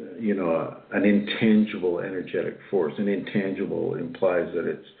an intangible energetic force. An intangible implies that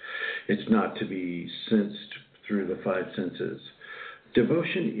it's not to be sensed through the five senses.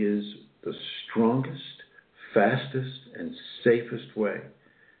 Devotion is the strongest, fastest, and safest way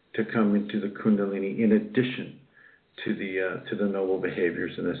to come into the Kundalini in addition to the noble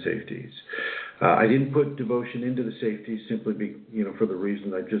behaviors and the safeties. I didn't put devotion into the safeties simply for the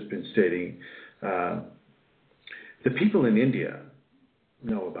reason I've just been stating. The people in India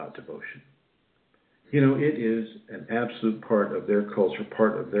know about devotion. It is an absolute part of their culture,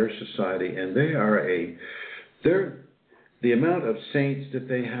 part of their society, and the amount of saints that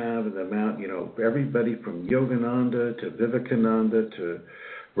they have, and the amount, everybody from Yogananda to Vivekananda to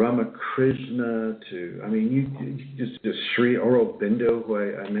Ramakrishna to, you just Sri Aurobindo, who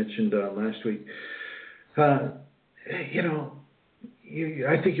I mentioned last week. I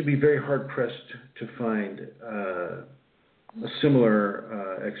think you'd be very hard pressed to find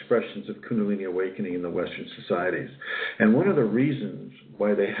similar expressions of Kundalini awakening in the Western societies. And one of the reasons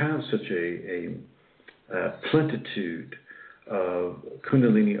why they have such a plentitude of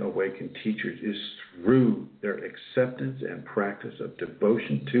Kundalini awakened teachers is through their acceptance and practice of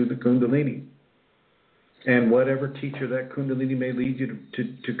devotion to the Kundalini. And whatever teacher that Kundalini may lead you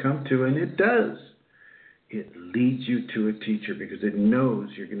to come to, and it does, it leads you to a teacher because it knows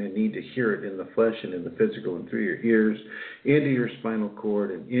you're going to need to hear it in the flesh and in the physical and through your ears, into your spinal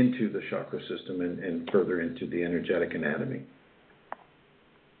cord and into the chakra system and further into the energetic anatomy.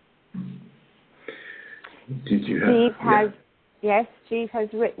 Did you have... Yes, Steve has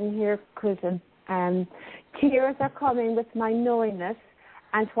written here, Chrism. Tears are coming with my knowingness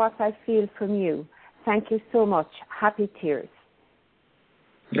and what I feel from you. Thank you so much. Happy tears.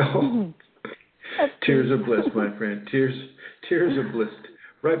 Oh, tears of bliss, my friend. Tears of bliss.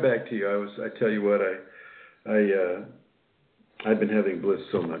 Right back to you. I tell you what, I've been having bliss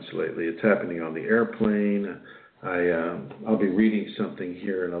so much lately. It's happening on the airplane. I'll be reading something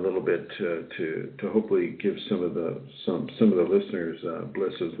here in a little bit to hopefully give some of the listeners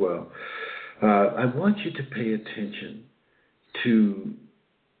bliss as well. I want you to pay attention to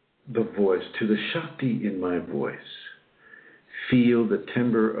the voice, to the Shakti in my voice. Feel the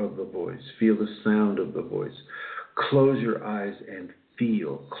timbre of the voice. Feel the sound of the voice. Close your eyes and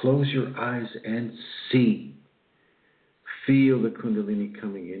feel. Close your eyes and see. Feel the Kundalini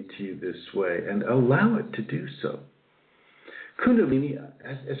coming into you this way and allow it to do so. Kundalini,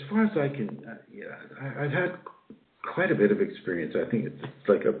 as far as I can, I've had quite a bit of experience. I think it's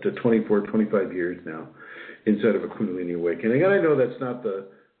like up to 24, 25 years now inside of a Kundalini awakening. And I know that's not the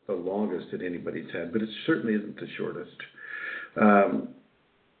longest that anybody's had, but it certainly isn't the shortest.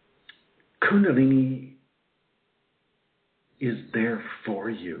 Kundalini is there for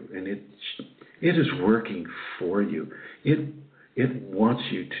you, and it is working for you. It wants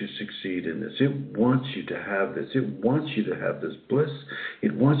you to succeed in this. It wants you to have this. It wants you to have this bliss.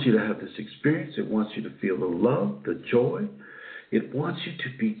 It wants you to have this experience. It wants you to feel the love, the joy. It wants you to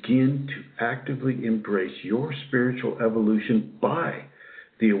begin to actively embrace your spiritual evolution by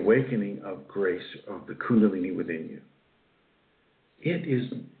the awakening of grace of the Kundalini within you. It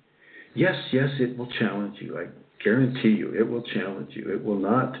is, yes, it will challenge you. I guarantee you, it will challenge you. It will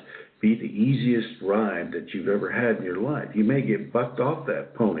not be the easiest ride that you've ever had in your life. You may get bucked off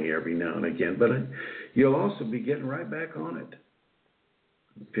that pony every now and again, but you'll also be getting right back on it.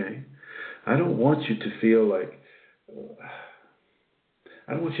 Okay? I don't want you to feel like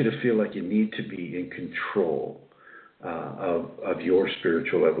you need to be in control of your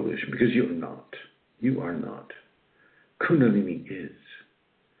spiritual evolution, because you're not. You are not. Kundalini is.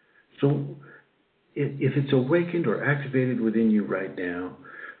 So if it's awakened or activated within you right now,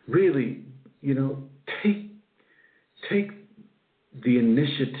 really, take the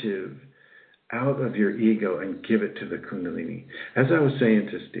initiative out of your ego and give it to the Kundalini. As I was saying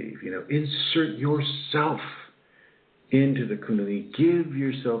to Steve, insert yourself into the Kundalini. Give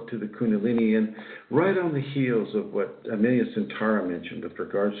yourself to the Kundalini. And right on the heels of what Amelia Santara mentioned with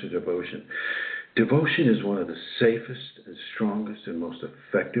regards to devotion, devotion is one of the safest and strongest and most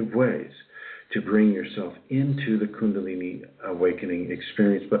effective ways to bring yourself into the Kundalini awakening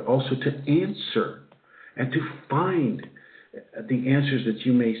experience, but also to answer and to find the answers that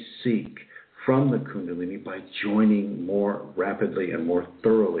you may seek from the Kundalini by joining more rapidly and more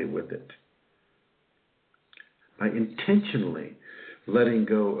thoroughly with it. By intentionally letting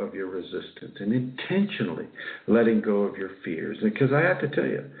go of your resistance and intentionally letting go of your fears. Because I have to tell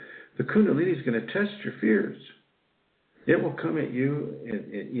you, the Kundalini is going to test your fears. It will come at you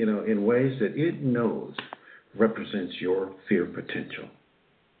in ways that it knows represents your fear potential.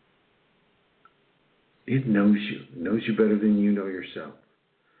 It knows you better than you know yourself.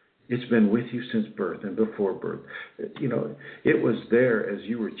 It's been with you since birth and before birth. It was there as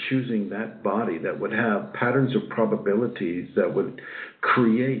you were choosing that body that would have patterns of probabilities that would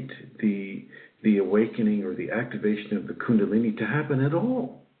create the awakening or the activation of the Kundalini to happen at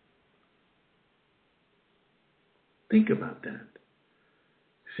all. Think about that.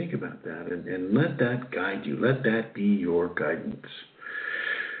 Think about that and let that guide you. Let that be your guidance.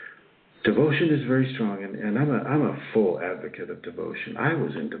 Devotion is very strong, and I'm a full advocate of devotion. I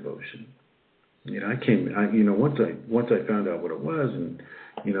was in devotion. Once I found out what it was, and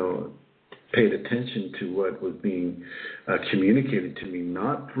paid attention to what was being communicated to me,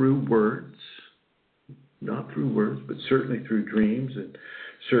 not through words, but certainly through dreams, and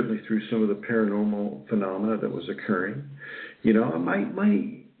certainly through some of the paranormal phenomena that was occurring.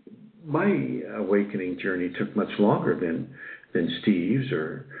 My awakening journey took much longer than Steve's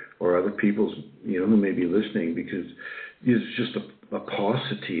or other people's, who may be listening, because it's just a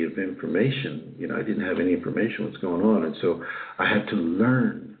paucity of information. I didn't have any information what's going on, and so I had to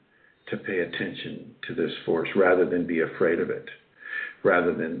learn to pay attention to this force rather than be afraid of it,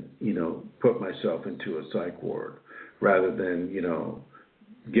 rather than, put myself into a psych ward, rather than,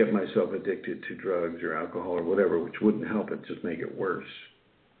 get myself addicted to drugs or alcohol or whatever, which wouldn't help it, just make it worse.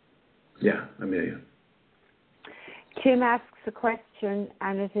 Yeah, Amelia. Tim asks a question,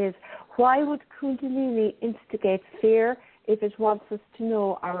 and it is, why would Kundalini instigate fear if it wants us to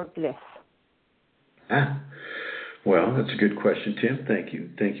know our bliss? Well, that's a good question, Tim. Thank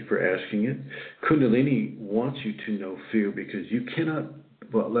you. Thank you for asking it. Kundalini wants you to know fear because you cannot...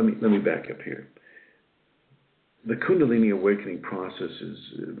 Well, let me back up here. The Kundalini awakening process is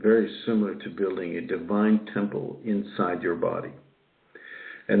very similar to building a divine temple inside your body.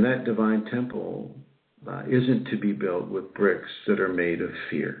 And that divine temple isn't to be built with bricks that are made of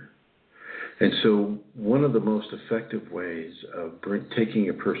fear. And so one of the most effective ways of taking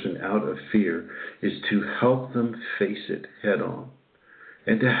a person out of fear is to help them face it head on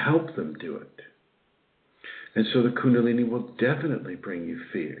and to help them do it. And so the Kundalini will definitely bring you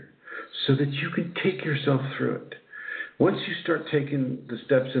fear so that you can take yourself through it. Once you start taking the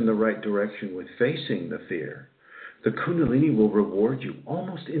steps in the right direction with facing the fear, the Kundalini will reward you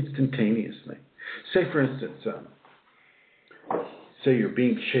almost instantaneously. Say, for instance, say you're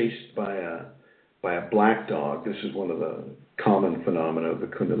being chased by a black dog. This is one of the common phenomena of the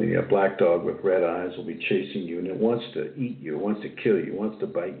Kundalini. A black dog with red eyes will be chasing you, and it wants to eat you, it wants to kill you, it wants to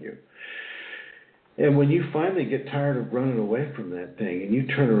bite you. And when you finally get tired of running away from that thing, and you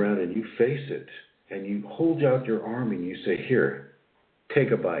turn around and you face it, and you hold out your arm and you say, "Here,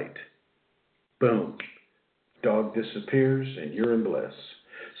 take a bite." Boom. Dog disappears, and you're in bliss.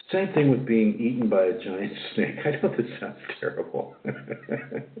 Same thing with being eaten by a giant snake. I know this sounds terrible.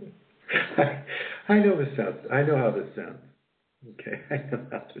 I know how this sounds. Okay, I know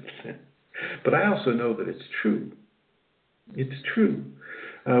how this sounds. But I also know that it's true. It's true.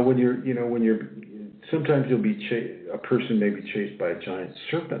 Sometimes a person may be chased by a giant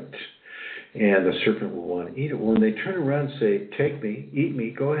serpent, and the serpent will want to eat it. Well, when they turn around and say, "Take me, eat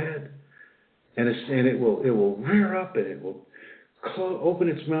me, go ahead," and it will rear up and it will open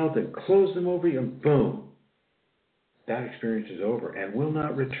its mouth and close them over you, and boom, that experience is over and will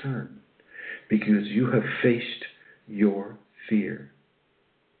not return because you have faced your fear.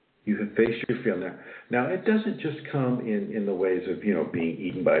 You have faced your fear. Now it doesn't just come in the ways of being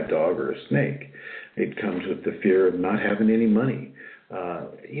eaten by a dog or a snake. It comes with the fear of not having any money,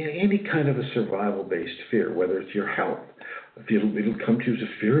 any kind of a survival-based fear, whether it's your health. It'll come to you as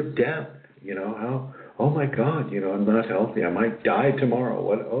a fear of death. Oh my God, I'm not healthy. I might die tomorrow.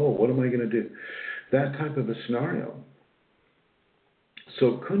 What am I going to do? That type of a scenario.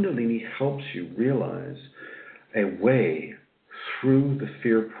 So Kundalini helps you realize a way through the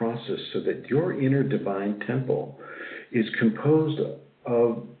fear process so that your inner divine temple is composed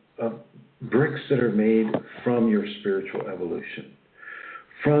of bricks that are made from your spiritual evolution,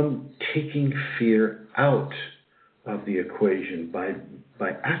 from taking fear out of the equation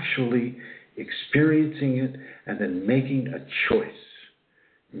by actually experiencing it and then making a choice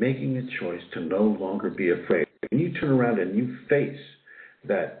to no longer be afraid. When you turn around and you face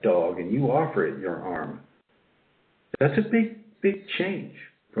that dog and you offer it your arm, that's a big, big change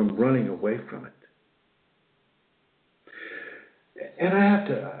from running away from it. And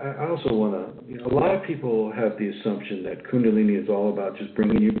I also want to, a lot of people have the assumption that Kundalini is all about just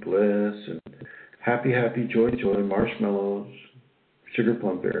bringing you bliss and happy, happy, joy, joy, marshmallows, sugar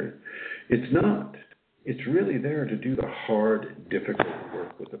plum berry. It's not. It's really there to do the hard, difficult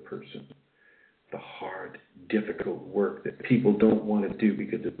work with a person. The hard, difficult work that people don't want to do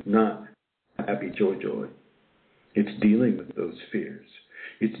because it's not happy, joy, joy. It's dealing with those fears.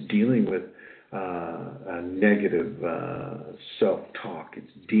 It's dealing with negative self-talk.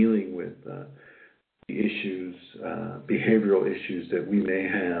 It's dealing with the issues, behavioral issues that we may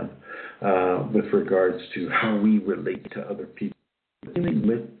have with regards to how we relate to other people. Dealing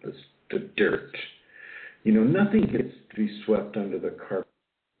with the dirt. Nothing gets to be swept under the carpet.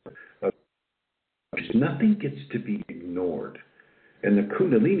 Nothing gets to be ignored. And the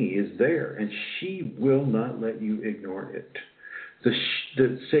Kundalini is there, and she will not let you ignore it.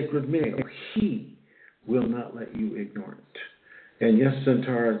 The sacred male, he will not let you ignore it. And yes,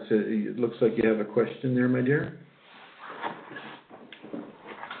 Centaur, it looks like you have a question there, my dear.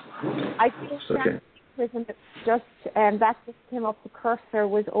 I think that just came up. The cursor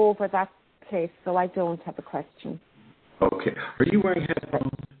was over that place, so I don't have a question. Okay. Are you wearing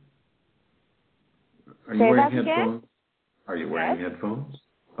headphones? Are you Say wearing that headphones? Again? Are you wearing headphones?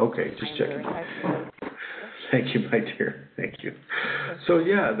 Okay, just checking. Thank you, my dear. Thank you. So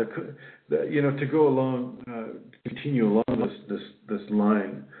yeah, to go along, continue along this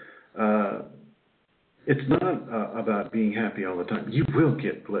line. It's not about being happy all the time. You will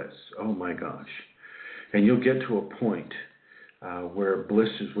get bliss. Oh my gosh, and you'll get to a point where bliss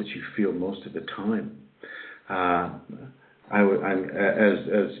is what you feel most of the time. As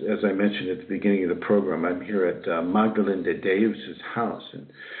I mentioned at the beginning of the program, I'm here at Magdalene de Deus' house, and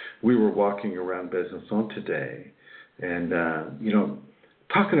we were walking around Besançon today, and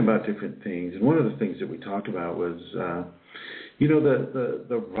talking about different things. And one of the things that we talked about was,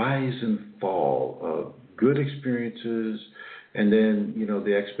 the rise and fall of good experiences, and then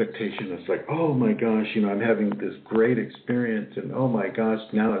the expectation is like, oh my gosh, I'm having this great experience, and oh my gosh,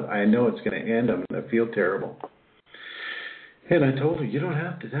 now I know it's going to end. I'm going to feel terrible. And I told her, you don't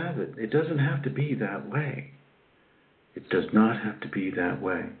have to have it. It doesn't have to be that way. It does not have to be that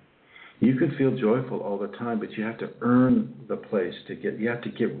way. You can feel joyful all the time, but you have to earn the place you have to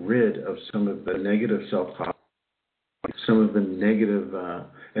get rid of some of the negative self-talk, some of the negative,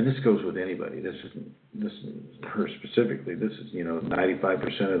 and this goes with anybody. This isn't her specifically. This is,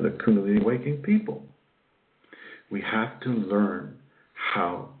 95% of the Kundalini waking people. We have to learn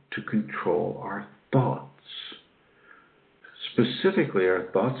how to control our thoughts. Specifically, our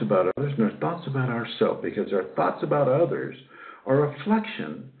thoughts about others and our thoughts about ourselves, because our thoughts about others are a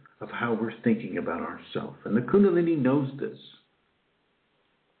reflection of how we're thinking about ourselves. And the Kundalini knows this.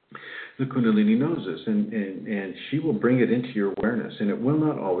 The Kundalini knows this, and she will bring it into your awareness, and it will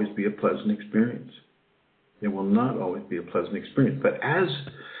not always be a pleasant experience. It will not always be a pleasant experience. But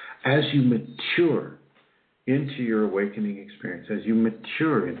as you mature into your awakening experience, as you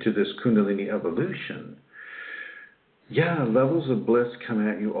mature into this Kundalini evolution, levels of bliss come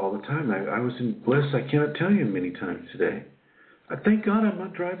at you all the time. I was in bliss, I cannot tell you many times today. Thank God I'm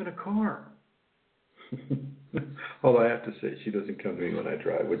not driving a car. Although I have to say, she doesn't come to me when I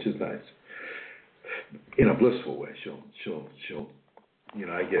drive, which is nice. In a blissful way. She'll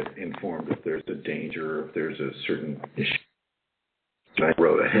I get informed if there's a danger, or if there's a certain issue I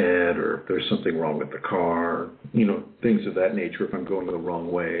road ahead, or if there's something wrong with the car, things of that nature. If I'm going the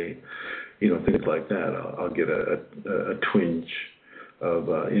wrong way, things like that. I'll get a twinge of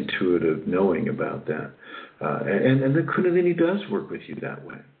intuitive knowing about that. And the Kundalini does work with you that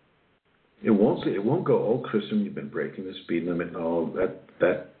way. It won't go, oh, Chrism, you've been breaking the speed limit. Oh,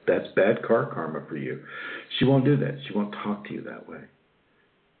 that's bad car karma for you. She won't do that. She won't talk to you that way.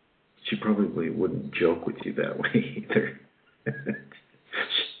 She probably wouldn't joke with you that way either.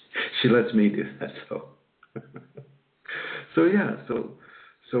 She lets me do that,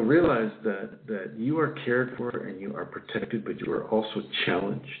 So realize that you are cared for and you are protected, but you are also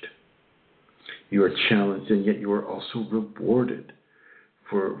challenged. You are challenged, and yet you are also rewarded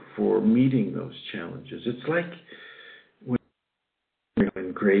for meeting those challenges. It's like when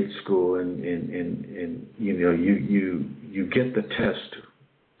grade school, and you know, you get the test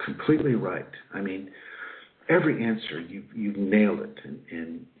completely right. I mean, every answer you've nailed it,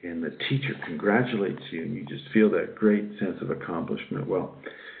 and the teacher congratulates you, and you just feel that great sense of accomplishment. Well,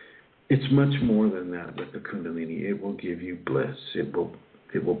 it's much more than that with the Kundalini. It will give you bliss. It will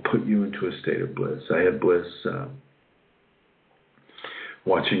put you into a state of bliss. I had bliss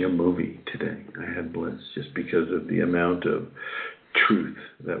watching a movie today. I had bliss just because of the amount of truth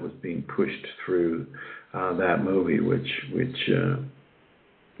that was being pushed through that movie, which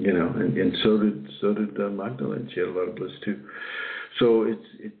you know, and so did Magdalene. She had a lot of bliss too. So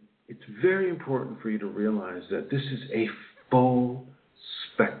it's very important for you to realize that this is a full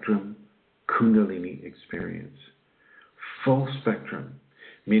spectrum Kundalini experience. Full spectrum,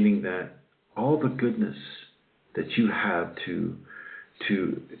 meaning that all the goodness that you have to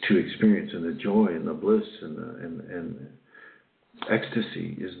experience, and the joy and the bliss and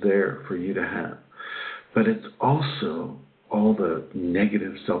ecstasy is there for you to have. But it's also all the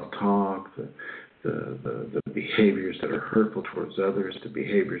negative self-talk, the behaviors that are hurtful towards others, the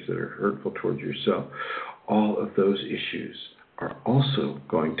behaviors that are hurtful towards yourself. All of those issues are also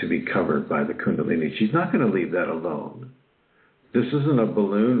going to be covered by the Kundalini. She's not going to leave that alone. This isn't a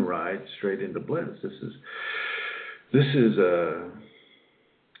balloon ride straight into bliss. This is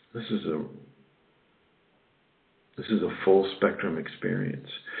a full spectrum experience.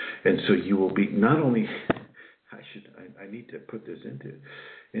 And so you will be not only I need to put this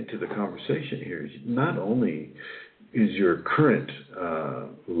into the conversation here. Not only is your current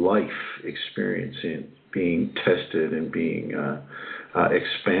life experience in being tested and being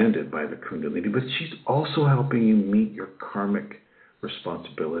expanded by the Kundalini, but she's also helping you meet your karmic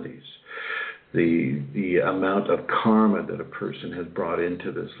responsibilities, the amount of karma that a person has brought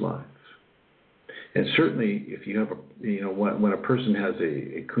into this life. And certainly, if you have when a person has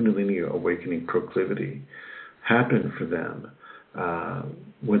a Kundalini awakening proclivity happen for them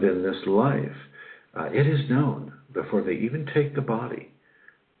within this life, it is known before they even take the body,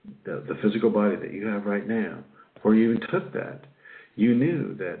 the physical body that you have right now, or you even took that, you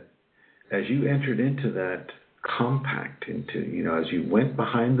knew that as you entered into that compact, as you went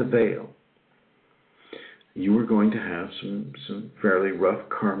behind the veil, you were going to have some fairly rough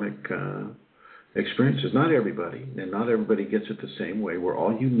karmic experiences. Not everybody, and not everybody gets it the same way. We're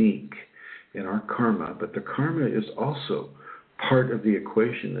all unique in our karma, but the karma is also part of the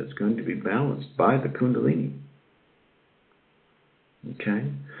equation that's going to be balanced by the Kundalini.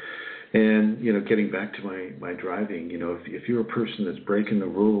 Okay? And, getting back to my driving, if you're a person that's breaking the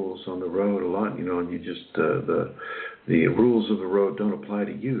rules on the road a lot, and you just, the rules of the road don't apply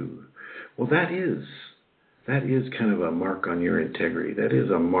to you, well, that is kind of a mark on your integrity. That is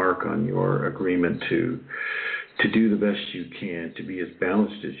a mark on your agreement to do the best you can, to be as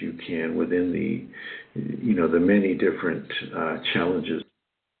balanced as you can within the many different challenges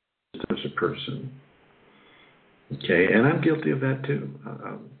as a person. Okay, and I'm guilty of that too.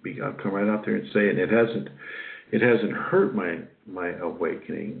 I'll come right out there and say it. It hasn't hurt my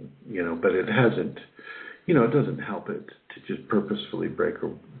awakening, but it hasn't, it doesn't help it to just purposefully break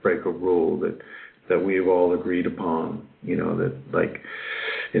a rule that we've all agreed upon. That, like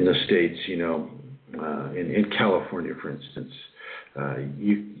in the States, in California, for instance,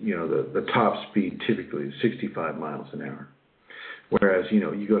 the top speed typically is 65 miles an hour. Whereas,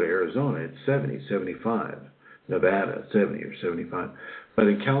 you go to Arizona, it's 70, 75. Nevada, 70 or 75. But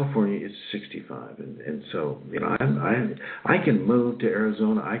in California, it's 65. And so, I can move to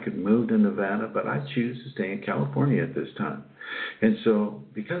Arizona. I could move to Nevada, but I choose to stay in California at this time. And so,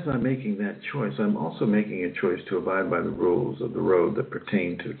 because I'm making that choice, I'm also making a choice to abide by the rules of the road that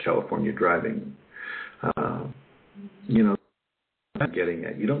pertain to California driving. I'm getting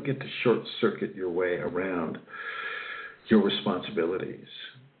at. You don't get to short-circuit your way around your responsibilities.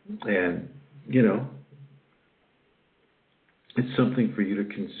 And, it's something for you to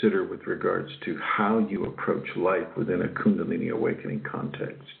consider with regards to how you approach life within a Kundalini awakening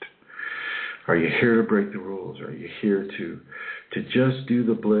context. Are you here to break the rules? Are you here to just do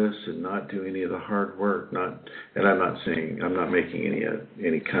the bliss and not do any of the hard work? And I'm not making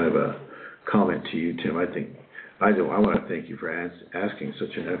any kind of a comment to you, Tim. I want to thank you for asking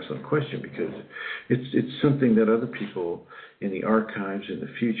such an excellent question, because it's something that other people in the archives in the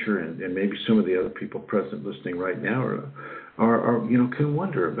future, and maybe some of the other people present listening right now are can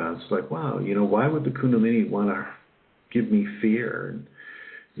wonder about. It's like, wow, why would the Kundalini want to give me fear? And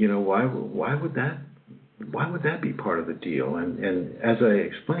why would that be part of the deal? And as I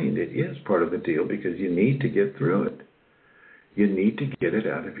explained, it is part of the deal, because you need to get through it. You need to get it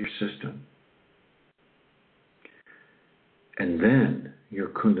out of your system. And then your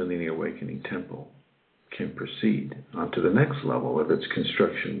Kundalini Awakening Temple can proceed onto the next level of its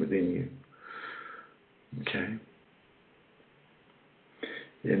construction within you. Okay?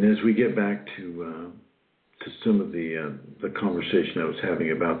 And as we get back to some of the conversation I was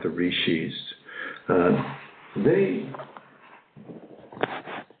having about the rishis, they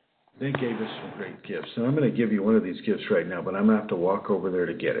gave us some great gifts. And I'm going to give you one of these gifts right now, but I'm going to have to walk over there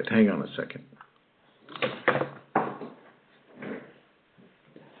to get it. Hang on a second.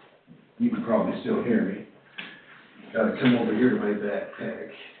 You can probably still hear me. Got to come over here to my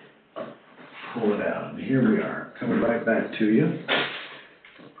backpack. Pull it out. And here we are. Coming right back to you.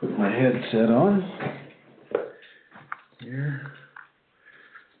 Put my headset on. Here.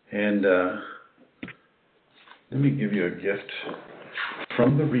 And let me give you a gift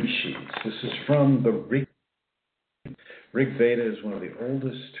from the rishis. This is from the Rig. Rig Veda is one of the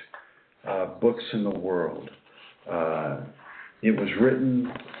oldest books in the world. It was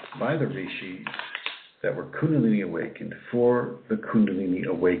written by the rishis that were Kundalini awakened for the Kundalini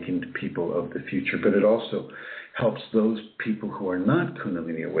awakened people of the future, but it also helps those people who are not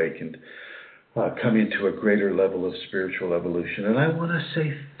Kundalini awakened come into a greater level of spiritual evolution. And I want to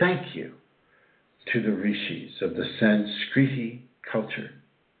say thank you to the rishis of the Sanskriti culture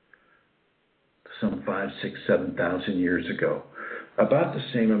some 5,000, 6,000, 7,000 years ago. About the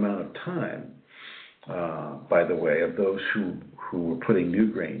same amount of time, by the way, of those who were putting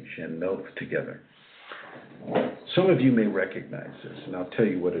Newgrange and milk together. Some of you may recognize this, and I'll tell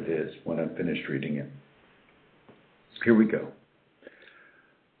you what it is when I'm finished reading it. Here we go.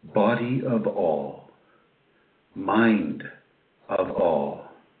 Body of all, mind of all,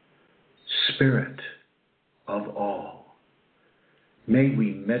 spirit of all. May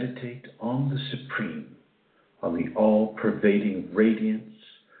we meditate on the Supreme, on the all-pervading radiance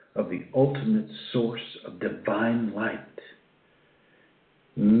of the ultimate source of divine light.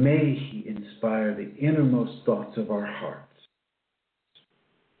 May He inspire the innermost thoughts of our hearts.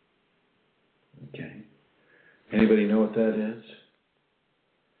 Okay. Anybody know what that is?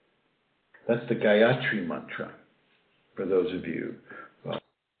 That's the Gayatri mantra, for those of you.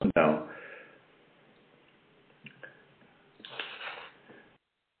 Now,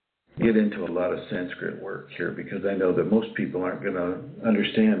 get into a lot of Sanskrit work here because I know that most people aren't going to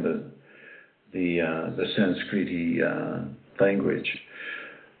understand the Sanskriti language.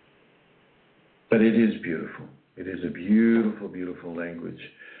 But it is beautiful. It is a beautiful, beautiful language.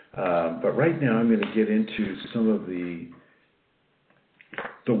 But right now I'm going to get into some of the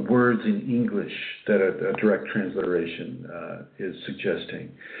words in English that a direct transliteration is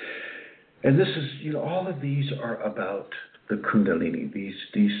suggesting. And this is, all of these are about the Kundalini.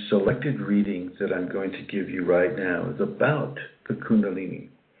 These selected readings that I'm going to give you right now is about the Kundalini.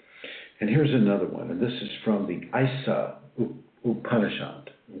 And here's another one, and this is from the Isa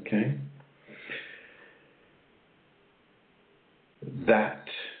Upanishad, okay? That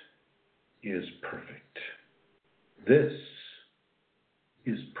is perfect. This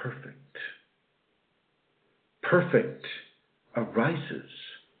is perfect. Perfect arises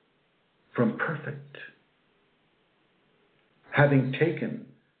from perfect. Having taken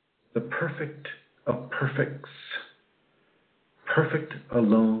the perfect of perfects, perfect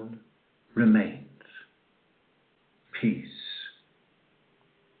alone remains. Peace.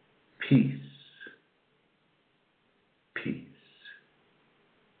 Peace. Peace.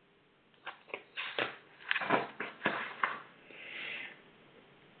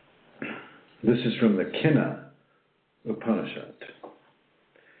 This is from the Kina Upanishad.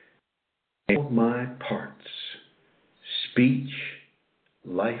 All my parts, speech,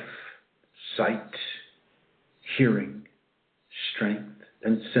 life, sight, hearing, strength,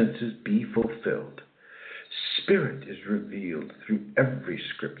 and senses be fulfilled. Spirit is revealed through every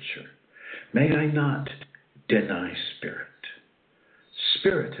scripture. May I not deny spirit.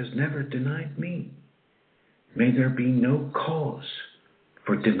 Spirit has never denied me. May there be no cause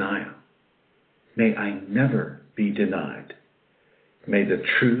for denial. May I never be denied. May the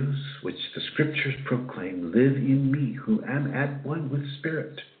truths which the scriptures proclaim live in me, who am at one with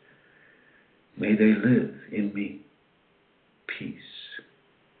spirit. May they live in me. Peace.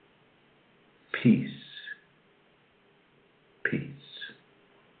 Peace. Peace.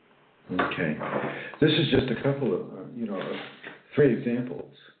 Okay. This is just a couple of, 3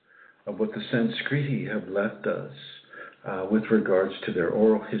 examples of what the Sanskriti have left us with regards to their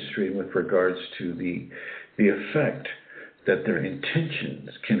oral history and with regards to the effect that their intentions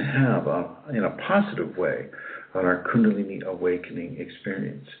can have in a positive way on our Kundalini awakening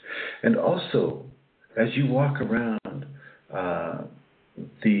experience. And also, as you walk around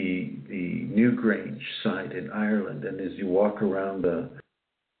the Newgrange site in Ireland, and as you walk around the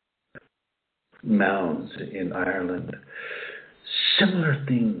mounds in Ireland, similar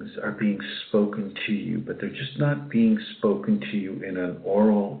things are being spoken to you, but they're just not being spoken to you in an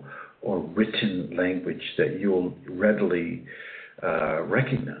oral or written language that you'll readily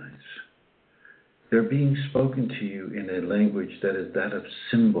recognize. They're being spoken to you in a language that is that of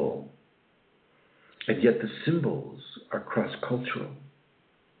symbol, and yet the symbols are cross-cultural.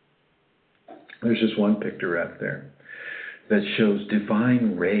 There's just one picture out there that shows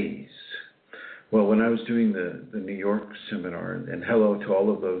divine rays. Well, when I was doing the New York seminar, and hello to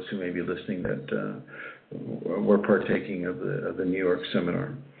all of those who may be listening that were partaking of the New York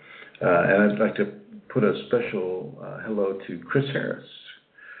seminar, and I'd like to put a special hello to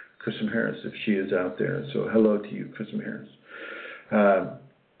Chrism Harris, if she is out there. So hello to you, Chrism Harris.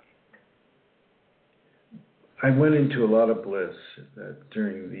 I went into a lot of bliss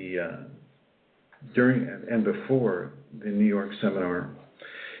during and before the New York seminar,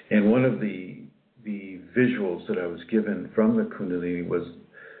 and one of the visuals that I was given from the Kundalini was,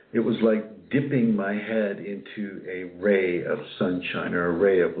 it was like dipping my head into a ray of sunshine or a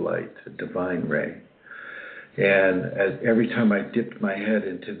ray of light, a divine ray. And every time I dipped my head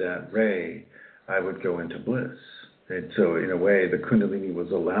into that ray, I would go into bliss. And so in a way, the Kundalini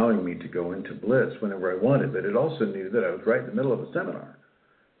was allowing me to go into bliss whenever I wanted, but it also knew that I was right in the middle of a seminar,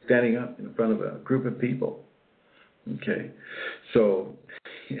 standing up in front of a group of people. Okay, so,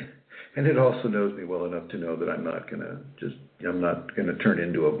 and it also knows me well enough to know that I'm not going to turn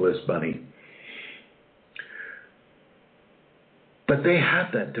into a bliss bunny. But they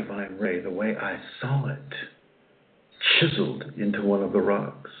had that divine ray the way I saw it, chiseled into one of the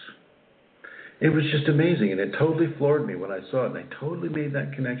rocks. It was just amazing, and it totally floored me when I saw it, and I totally made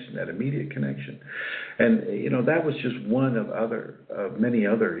that connection, that immediate connection. And, that was just one of many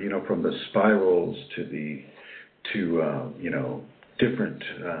other, from the spirals to different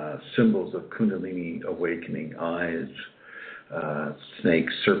symbols of Kundalini awakening, eyes,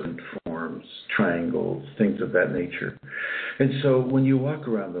 snakes, serpent forms, triangles, things of that nature. And so when you walk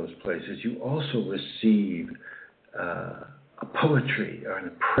around those places, you also receive a poetry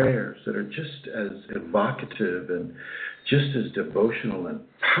and prayers that are just as evocative and just as devotional and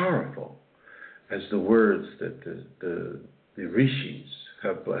powerful as the words that the rishis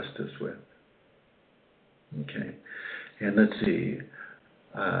have blessed us with. Okay, and let's see,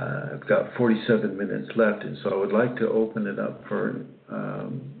 I've got 47 minutes left, and so I would like to open it up for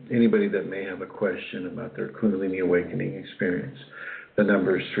anybody that may have a question about their Kundalini awakening experience. The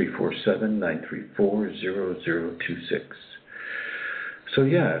number is 347-934-0026. So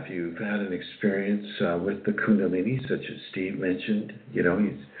yeah, if you've had an experience with the Kundalini, such as Steve mentioned,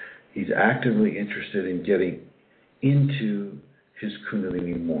 he's actively interested in getting into his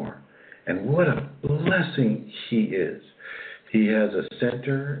Kundalini more. And what a blessing he is. He has a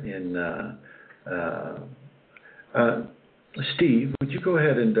center in, Steve, would you go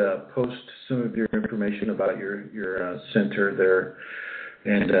ahead and post some of your information about your center there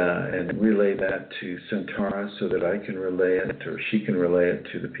and relay that to Santara so that I can relay it, or she can relay it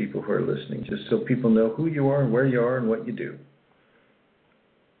to the people who are listening, just so people know who you are and where you are and what you do.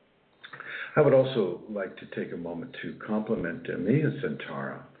 I would also like to take a moment to compliment Amelia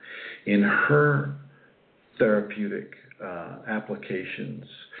Santara in her therapeutic applications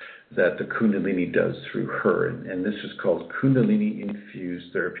that the Kundalini does through her, and this is called Kundalini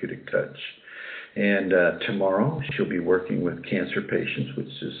Infused Therapeutic Touch. And tomorrow she'll be working with cancer patients, which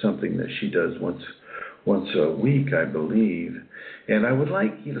is something that she does once a week, I believe. And I would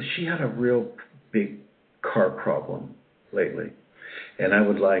like, she had a real big car problem lately, and I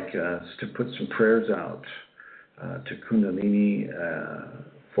would like us to put some prayers out to Kundalini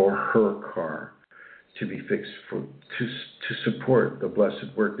for her car to be fixed, to support the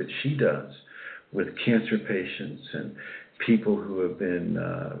blessed work that she does with cancer patients and people who have been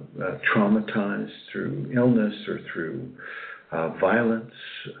traumatized through illness or through violence.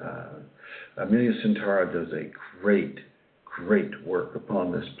 Amelia Santara does a great work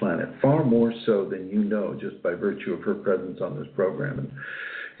upon this planet, far more so than you know, just by virtue of her presence on this program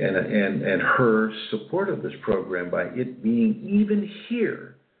and her support of this program by it being even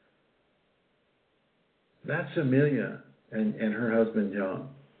here. That's Amelia and her husband John.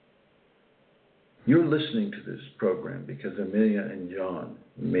 You're listening to this program because Amelia and John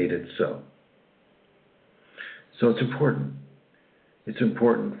made it so. So it's important. It's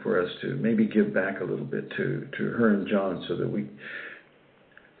important for us to maybe give back a little bit to her and John so that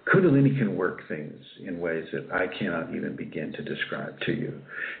Kundalini can work things in ways that I cannot even begin to describe to you.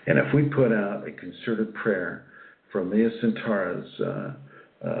 And if we put out a concerted prayer for Amelia Santara's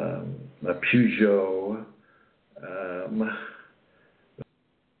a Peugeot,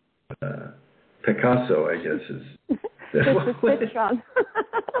 Picasso, I guess is. It's a citron.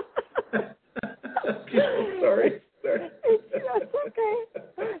 Sorry. That's okay.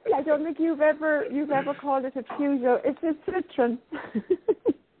 I don't think you've ever called it a Peugeot. It's a citron.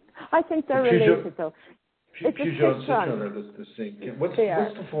 I think they're related though. Peugeot and Citron are the same. What's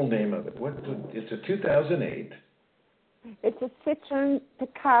the full name of it? It's a 2008. It's a Citroen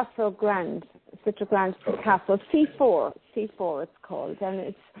Picasso Grand. Citroen Grand Picasso C4 it's called, and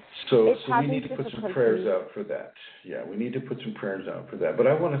it's so we need to put some prayers out for that. Yeah, we need to put some prayers out for that. But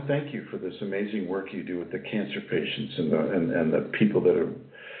I want to thank you for this amazing work you do with the cancer patients and the people that have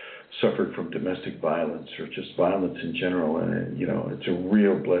suffered from domestic violence or just violence in general. And it's a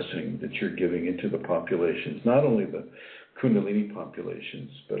real blessing that you're giving into the populations, not only the Kundalini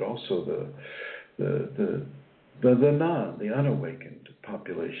populations, but also the unawakened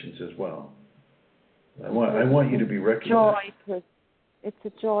populations as well. I want you to be recognized. It's a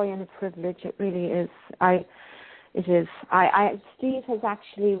joy and a privilege. It really is. It is. Steve has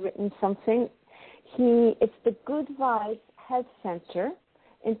actually written something. It's the Good Vibes Health Center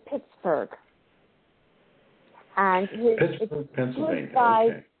in Pittsburgh, and Pittsburgh, Pennsylvania.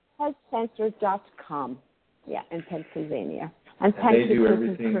 Okay. GoodVibesHealthCenter.com. Yeah, in Pennsylvania. And they do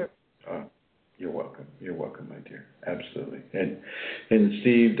everything. You're welcome. You're welcome, my dear. Absolutely. And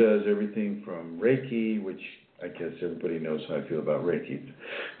Steve does everything from Reiki, which I guess everybody knows how I feel about Reiki.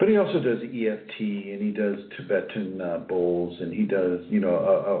 But he also does EFT, and he does Tibetan bowls, and he does,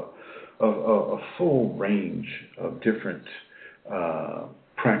 a full range of different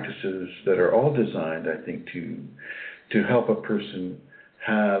practices that are all designed, I think, to help a person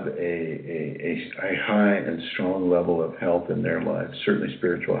have a high and strong level of health in their life, certainly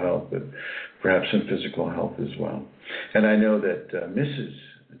spiritual health, but perhaps some physical health as well. And I know that Mrs.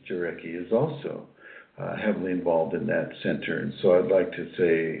 Jarecki is also heavily involved in that center. And so I'd like to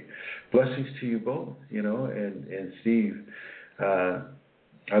say blessings to you both, and Steve,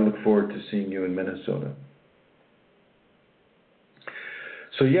 I look forward to seeing you in Minnesota.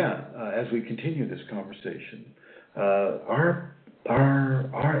 So as we continue this conversation,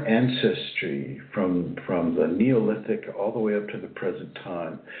 our ancestry from the Neolithic all the way up to the present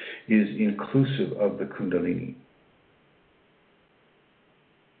time is inclusive of the Kundalini.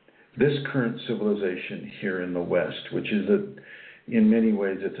 This current civilization here in the West, which is in many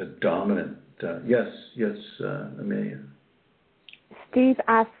ways it's a dominant. Yes, Amelia. Steve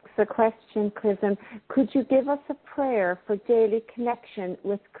asks a question, Chrism. Could you give us a prayer for daily connection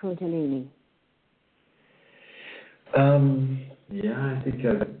with Kundalini? I think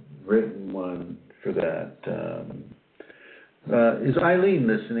I've written one for that. Is Eileen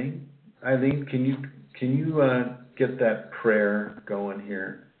listening? Eileen, can you get that prayer going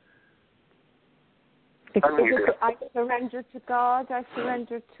here? I surrender to God. I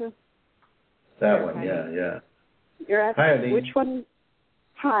surrender to. That one, yeah. You're asking Hi, Eileen. Which one?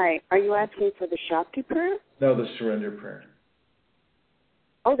 Hi. Are you asking for the Shakti prayer? No, the surrender prayer.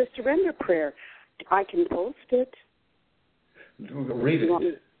 Oh, the surrender prayer. I can post it. Read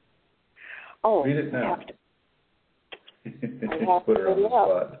it. Oh, read it now. I have Put her on the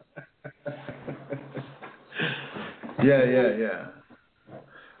spot. Yeah.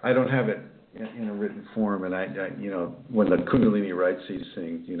 I don't have it in a written form, and I when the Kundalini writes these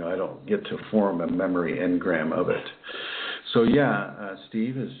things, I don't get to form a memory engram of it. So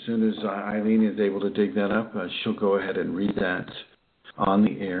Steve, as soon as Eileen is able to dig that up, she'll go ahead and read that on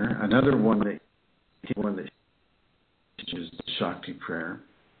the air. Another one that is the Shakti prayer.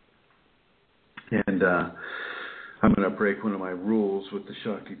 And I'm going to break one of my rules with the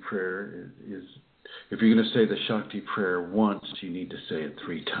Shakti prayer is if you're going to say the Shakti prayer once, you need to say it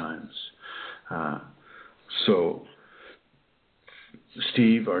 3 times. So,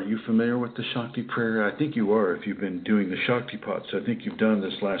 Steve, are you familiar with the Shakti prayer? I think you are if you've been doing the Shakti pots. I think you've done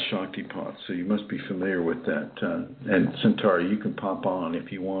this last Shakti pot, so you must be familiar with that. And Centauri, you can pop on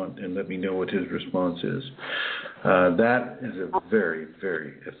if you want and let me know what his response is. That is a very,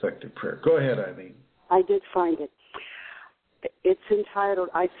 very effective prayer. Go ahead, Eileen. I did find it. It's entitled,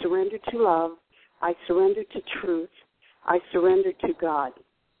 I surrender to love, I surrender to truth, I surrender to God.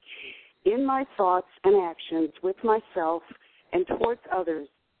 In my thoughts and actions with myself and towards others,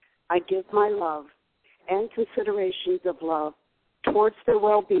 I give my love and considerations of love towards their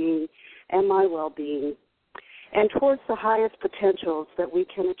well-being and my well-being, and towards the highest potentials that we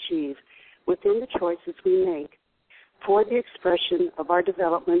can achieve within the choices we make for the expression of our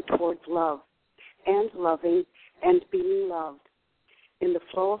development towards love and loving and being loved. In the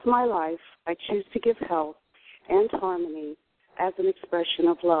flow of my life, I choose to give health and harmony as an expression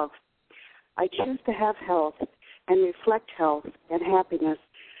of love. I choose to have health and reflect health and happiness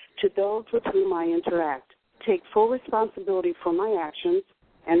to those with whom I interact, take full responsibility for my actions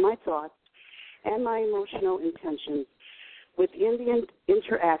and my thoughts and my emotional intentions within the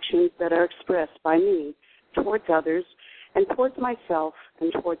interactions that are expressed by me towards others and towards myself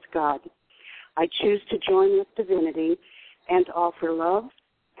and towards God. I choose to join with divinity and offer love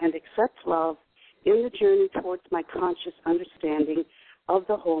and accept love in the journey towards my conscious understanding of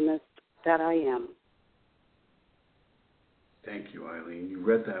the wholeness that I am. Thank you, Eileen. You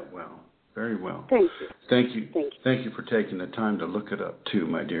read that well. Very well. Thank you. Thank you. Thank you. Thank you for taking the time to look it up, too,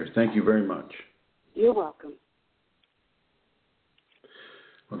 my dear. Thank you very much. You're welcome.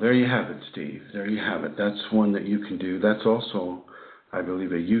 Well, there you have it, Steve. There you have it. That's one that you can do. That's also, I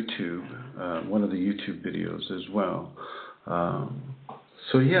believe, a YouTube, one of the YouTube videos as well.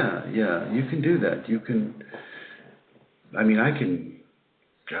 So, yeah, you can do that. You can,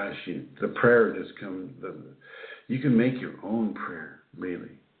 the prayer just comes, you can make your own prayer,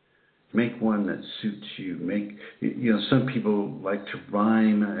 really. Make one that suits you. Some people like to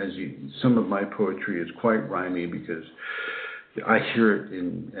rhyme. Some of my poetry is quite rhymey because I hear it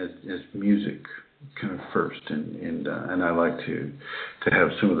as music kind of first, and I like to have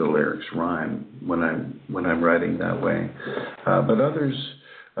some of the lyrics rhyme when I'm writing that way. But others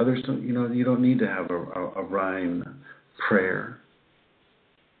don't. You don't need to have a rhyme prayer.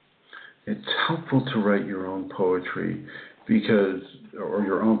 It's helpful to write your own poetry or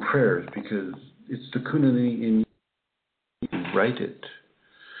your own prayers because it's the Kundalini in you. You write it.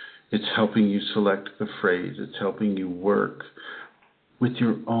 It's helping you select the phrase. It's helping you work with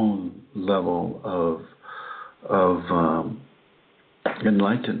your own level of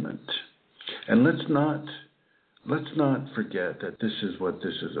enlightenment. And let's not forget that this is what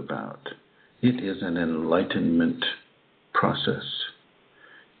this is about. It is an enlightenment process.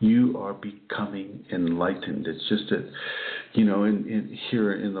 You are becoming enlightened. It's just that,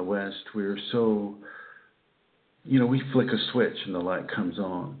 here in the West, we're so, we flick a switch and the light comes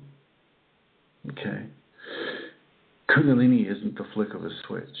on. Okay? Kundalini isn't the flick of a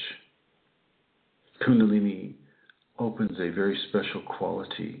switch. Kundalini opens a very special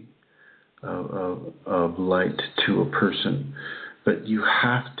quality of light to a person. But you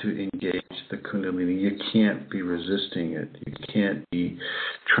have to engage the Kundalini. You can't be resisting it. You can't be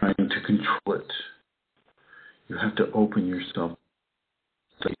trying to control it. You have to open yourself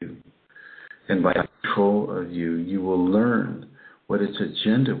to you. And by control of you, you will learn what its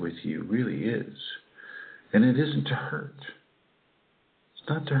agenda with you really is. And it isn't to hurt. It's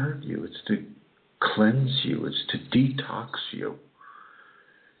not to hurt you. It's to cleanse you. It's to detox you.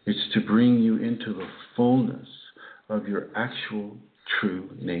 It's to bring you into the fullness of your actual true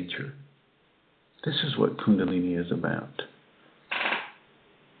nature. This is what Kundalini is about.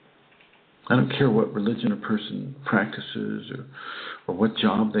 I don't care what religion a person practices or what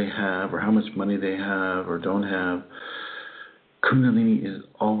job they have or how much money they have or don't have. Kundalini is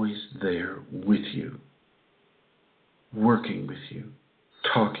always there with you, working with you,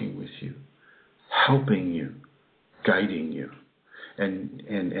 talking with you, helping you, guiding you. And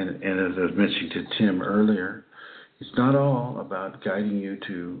as I was mentioning to Tim earlier, it's not all about guiding you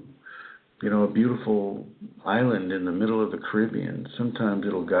to, a beautiful island in the middle of the Caribbean. Sometimes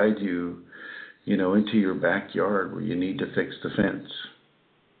it'll guide you, into your backyard where you need to fix the fence.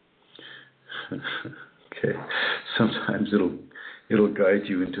 Okay. Sometimes it'll guide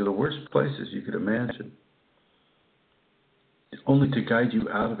you into the worst places you could imagine. Only to guide you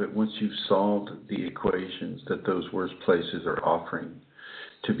out of it once you've solved the equations that those worst places are offering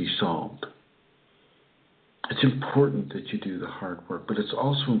to be solved. It's important that you do the hard work, but it's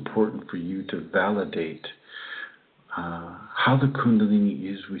also important for you to validate how the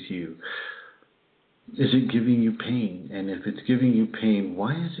Kundalini is with you. Is it giving you pain? And if it's giving you pain,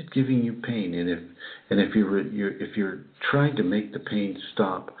 why is it giving you pain? And if you're trying to make the pain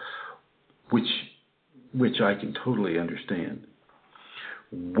stop, which I can totally understand,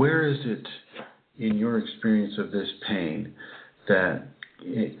 where is it in your experience of this pain that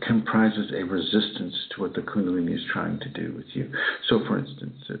it comprises a resistance to what the Kundalini is trying to do with you? So, for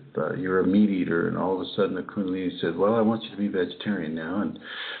instance, if you're a meat eater and all of a sudden the Kundalini says, well, I want you to be vegetarian now,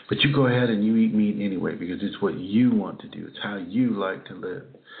 but you go ahead and you eat meat anyway because it's what you want to do. It's how you like to live.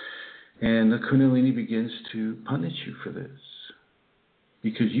 And the Kundalini begins to punish you for this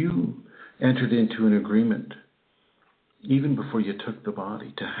because you entered into an agreement even before you took the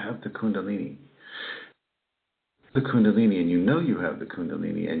body to have the Kundalini. The Kundalini, and you have the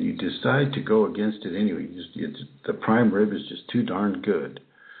Kundalini, and you decide to go against it anyway. The prime rib is just too darn good,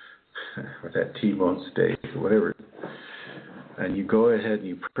 or that T-bone steak, or whatever. and you go ahead and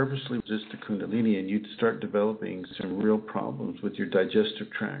you purposely resist the Kundalini, and you'd start developing some real problems with your digestive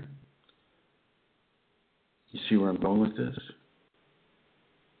tract. You see where I'm going with this?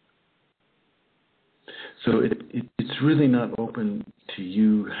 So it's really not open to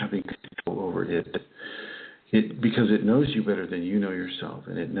you having control over it. Because it knows you better than you know yourself,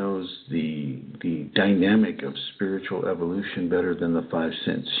 and it knows the dynamic of spiritual evolution better than the 5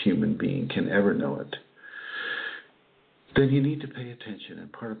 sense human being can ever know it. Then you need to pay attention,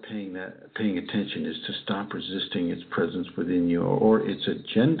 and part of paying attention is to stop resisting its presence within you or its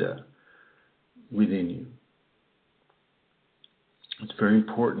agenda within you. It's very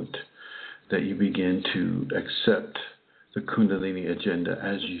important that you begin to accept the Kundalini agenda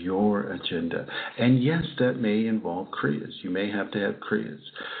as your agenda. And yes, that may involve Kriyas. You may have to have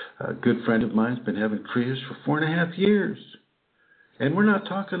Kriyas. A good friend of mine has been having Kriyas for 4.5 years. And we're not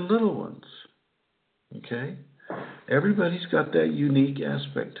talking little ones. Okay? Everybody's got that unique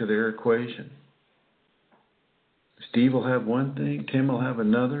aspect to their equation. Steve will have one thing, Tim will have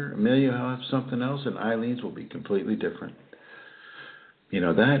another, Amelia will have something else, and Eileen's will be completely different.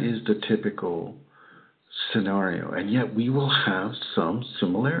 That is the typical scenario, and yet we will have some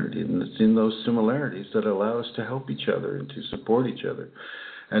similarity, and it's in those similarities that allow us to help each other and to support each other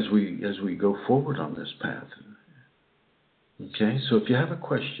as we go forward on this path. Okay, so if you have a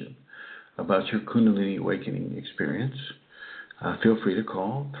question about your Kundalini awakening experience, feel free to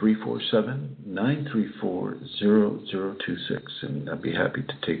call 347-934-0026, and I'd be happy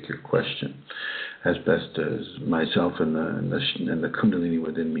to take your question as best as myself and the Kundalini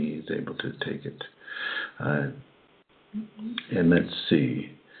within me is able to take it. And let's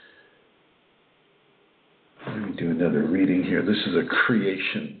see. Let me do another reading here. This is a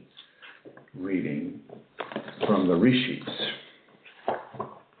creation reading from the Rishis.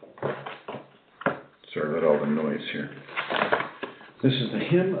 Sorry about all the noise here. This is the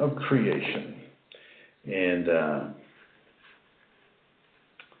hymn of creation. And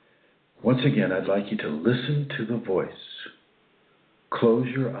once again, I'd like you to listen to the voice. Close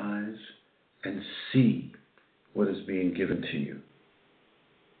your eyes and see what is being given to you.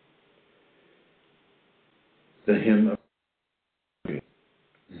 The hymn of creation.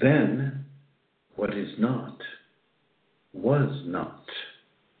 Then what is not was not.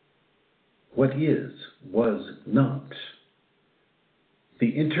 What is was not.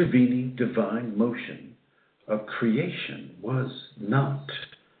 The intervening divine motion of creation was not,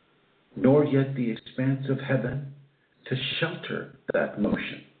 nor yet the expanse of heaven to shelter that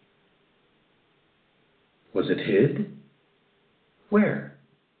motion. Was it hid? Where?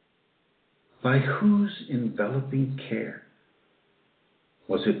 By whose enveloping care?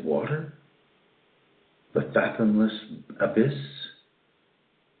 Was it water? The fathomless abyss?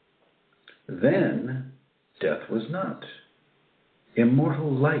 Then death was not.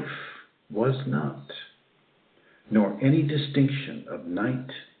 Immortal life was not, nor any distinction of night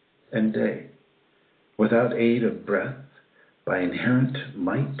and day. Without aid of breath, by inherent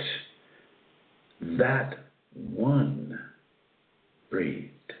might, that one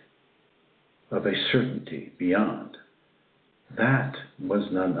breathed of a certainty beyond. That was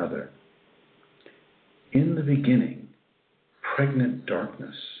none other. In the beginning, pregnant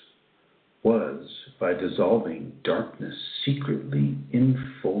darkness was, by dissolving darkness, secretly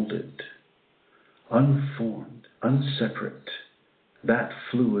enfolded, unformed, unseparate. That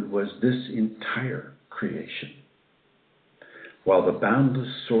fluid was this entire creation. While the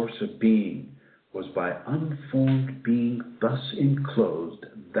boundless source of being was by unformed being thus enclosed,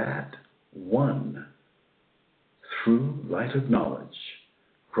 that one, through light of knowledge,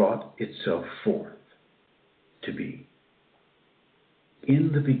 brought itself forth to be.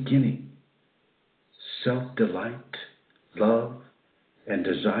 In the beginning, self-delight, love, and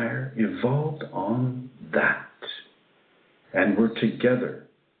desire evolved on that, and were together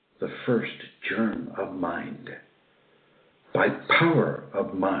the first germ of mind. By power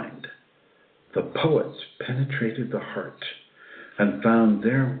of mind, the poets penetrated the heart and found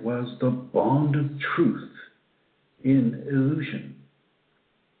there was the bond of truth in illusion.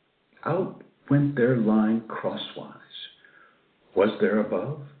 Out went their line crosswise. Was there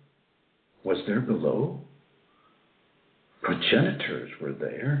above? Was there below? Progenitors were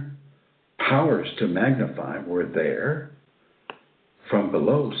there. Powers to magnify were there. From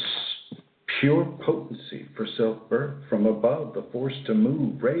below, pure potency for self-birth. From above, the force to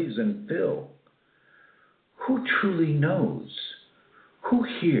move, raise, and fill. Who truly knows? Who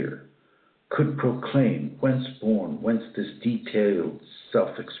here could proclaim whence born, whence this detailed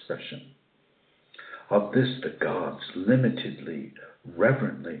self-expression? Of this the gods limitedly,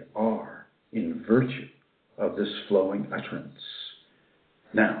 reverently are, in virtue of this flowing utterance.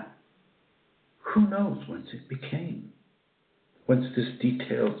 Now, who knows whence it became, whence this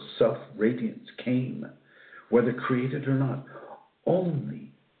detailed self-radiance came, whether created or not,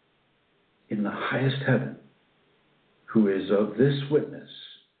 only in the highest heaven, who is of this witness,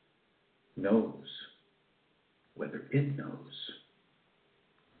 knows whether it knows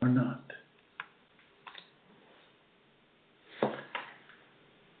or not.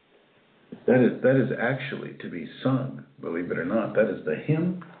 That is actually to be sung, believe it or not. That is the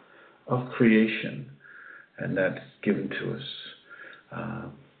hymn of creation, and that's given to us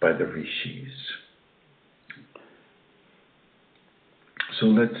by the rishis. So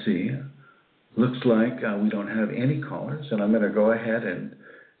let's see. Looks like we don't have any callers, and I'm going to go ahead and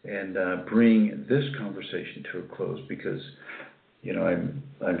bring this conversation to a close because, you know, I'm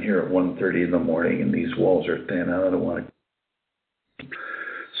here at 1:30 in the morning, and these walls are thin. I don't want to.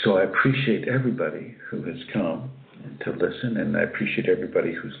 So I appreciate everybody who has come to listen, and I appreciate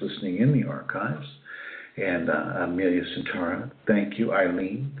everybody who's listening in the archives. And Amelia Santara, thank you.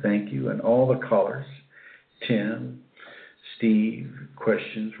 Eileen, thank you. And all the callers, Tim, Steve,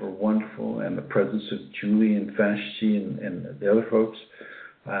 questions were wonderful. And the presence of Julie and Fashchi and the other folks.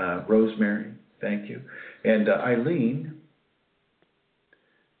 Rosemary, thank you. And Eileen,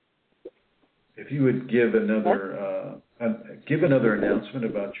 if you would give another announcement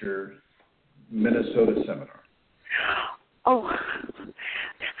about your Minnesota seminar. Oh,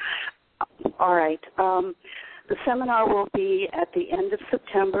 all right. The seminar will be at the end of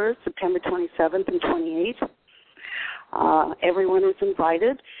September 27th and 28th. Everyone is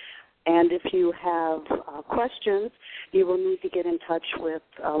invited. And if you have questions, you will need to get in touch with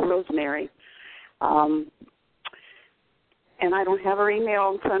Rosemary. And I don't have her email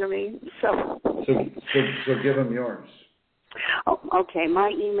in front of me, so give them yours. Oh, okay, my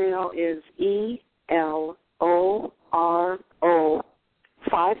email is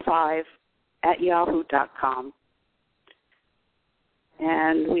eloro55@yahoo.com.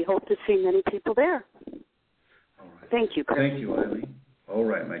 And we hope to see many people there. All right. Thank you, Chris. Thank you, Eileen. All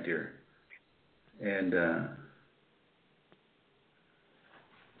right, my dear. And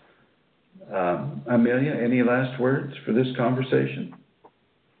Amelia, any last words for this conversation?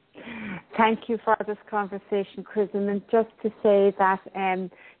 Thank you for this conversation, Chrism. And just to say that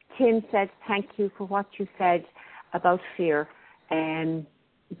Tim said thank you for what you said about fear.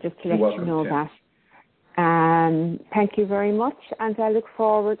 Just to let you know Tim. that. Thank you very much, and I look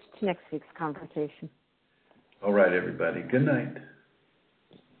forward to next week's conversation. All right, everybody. Good night.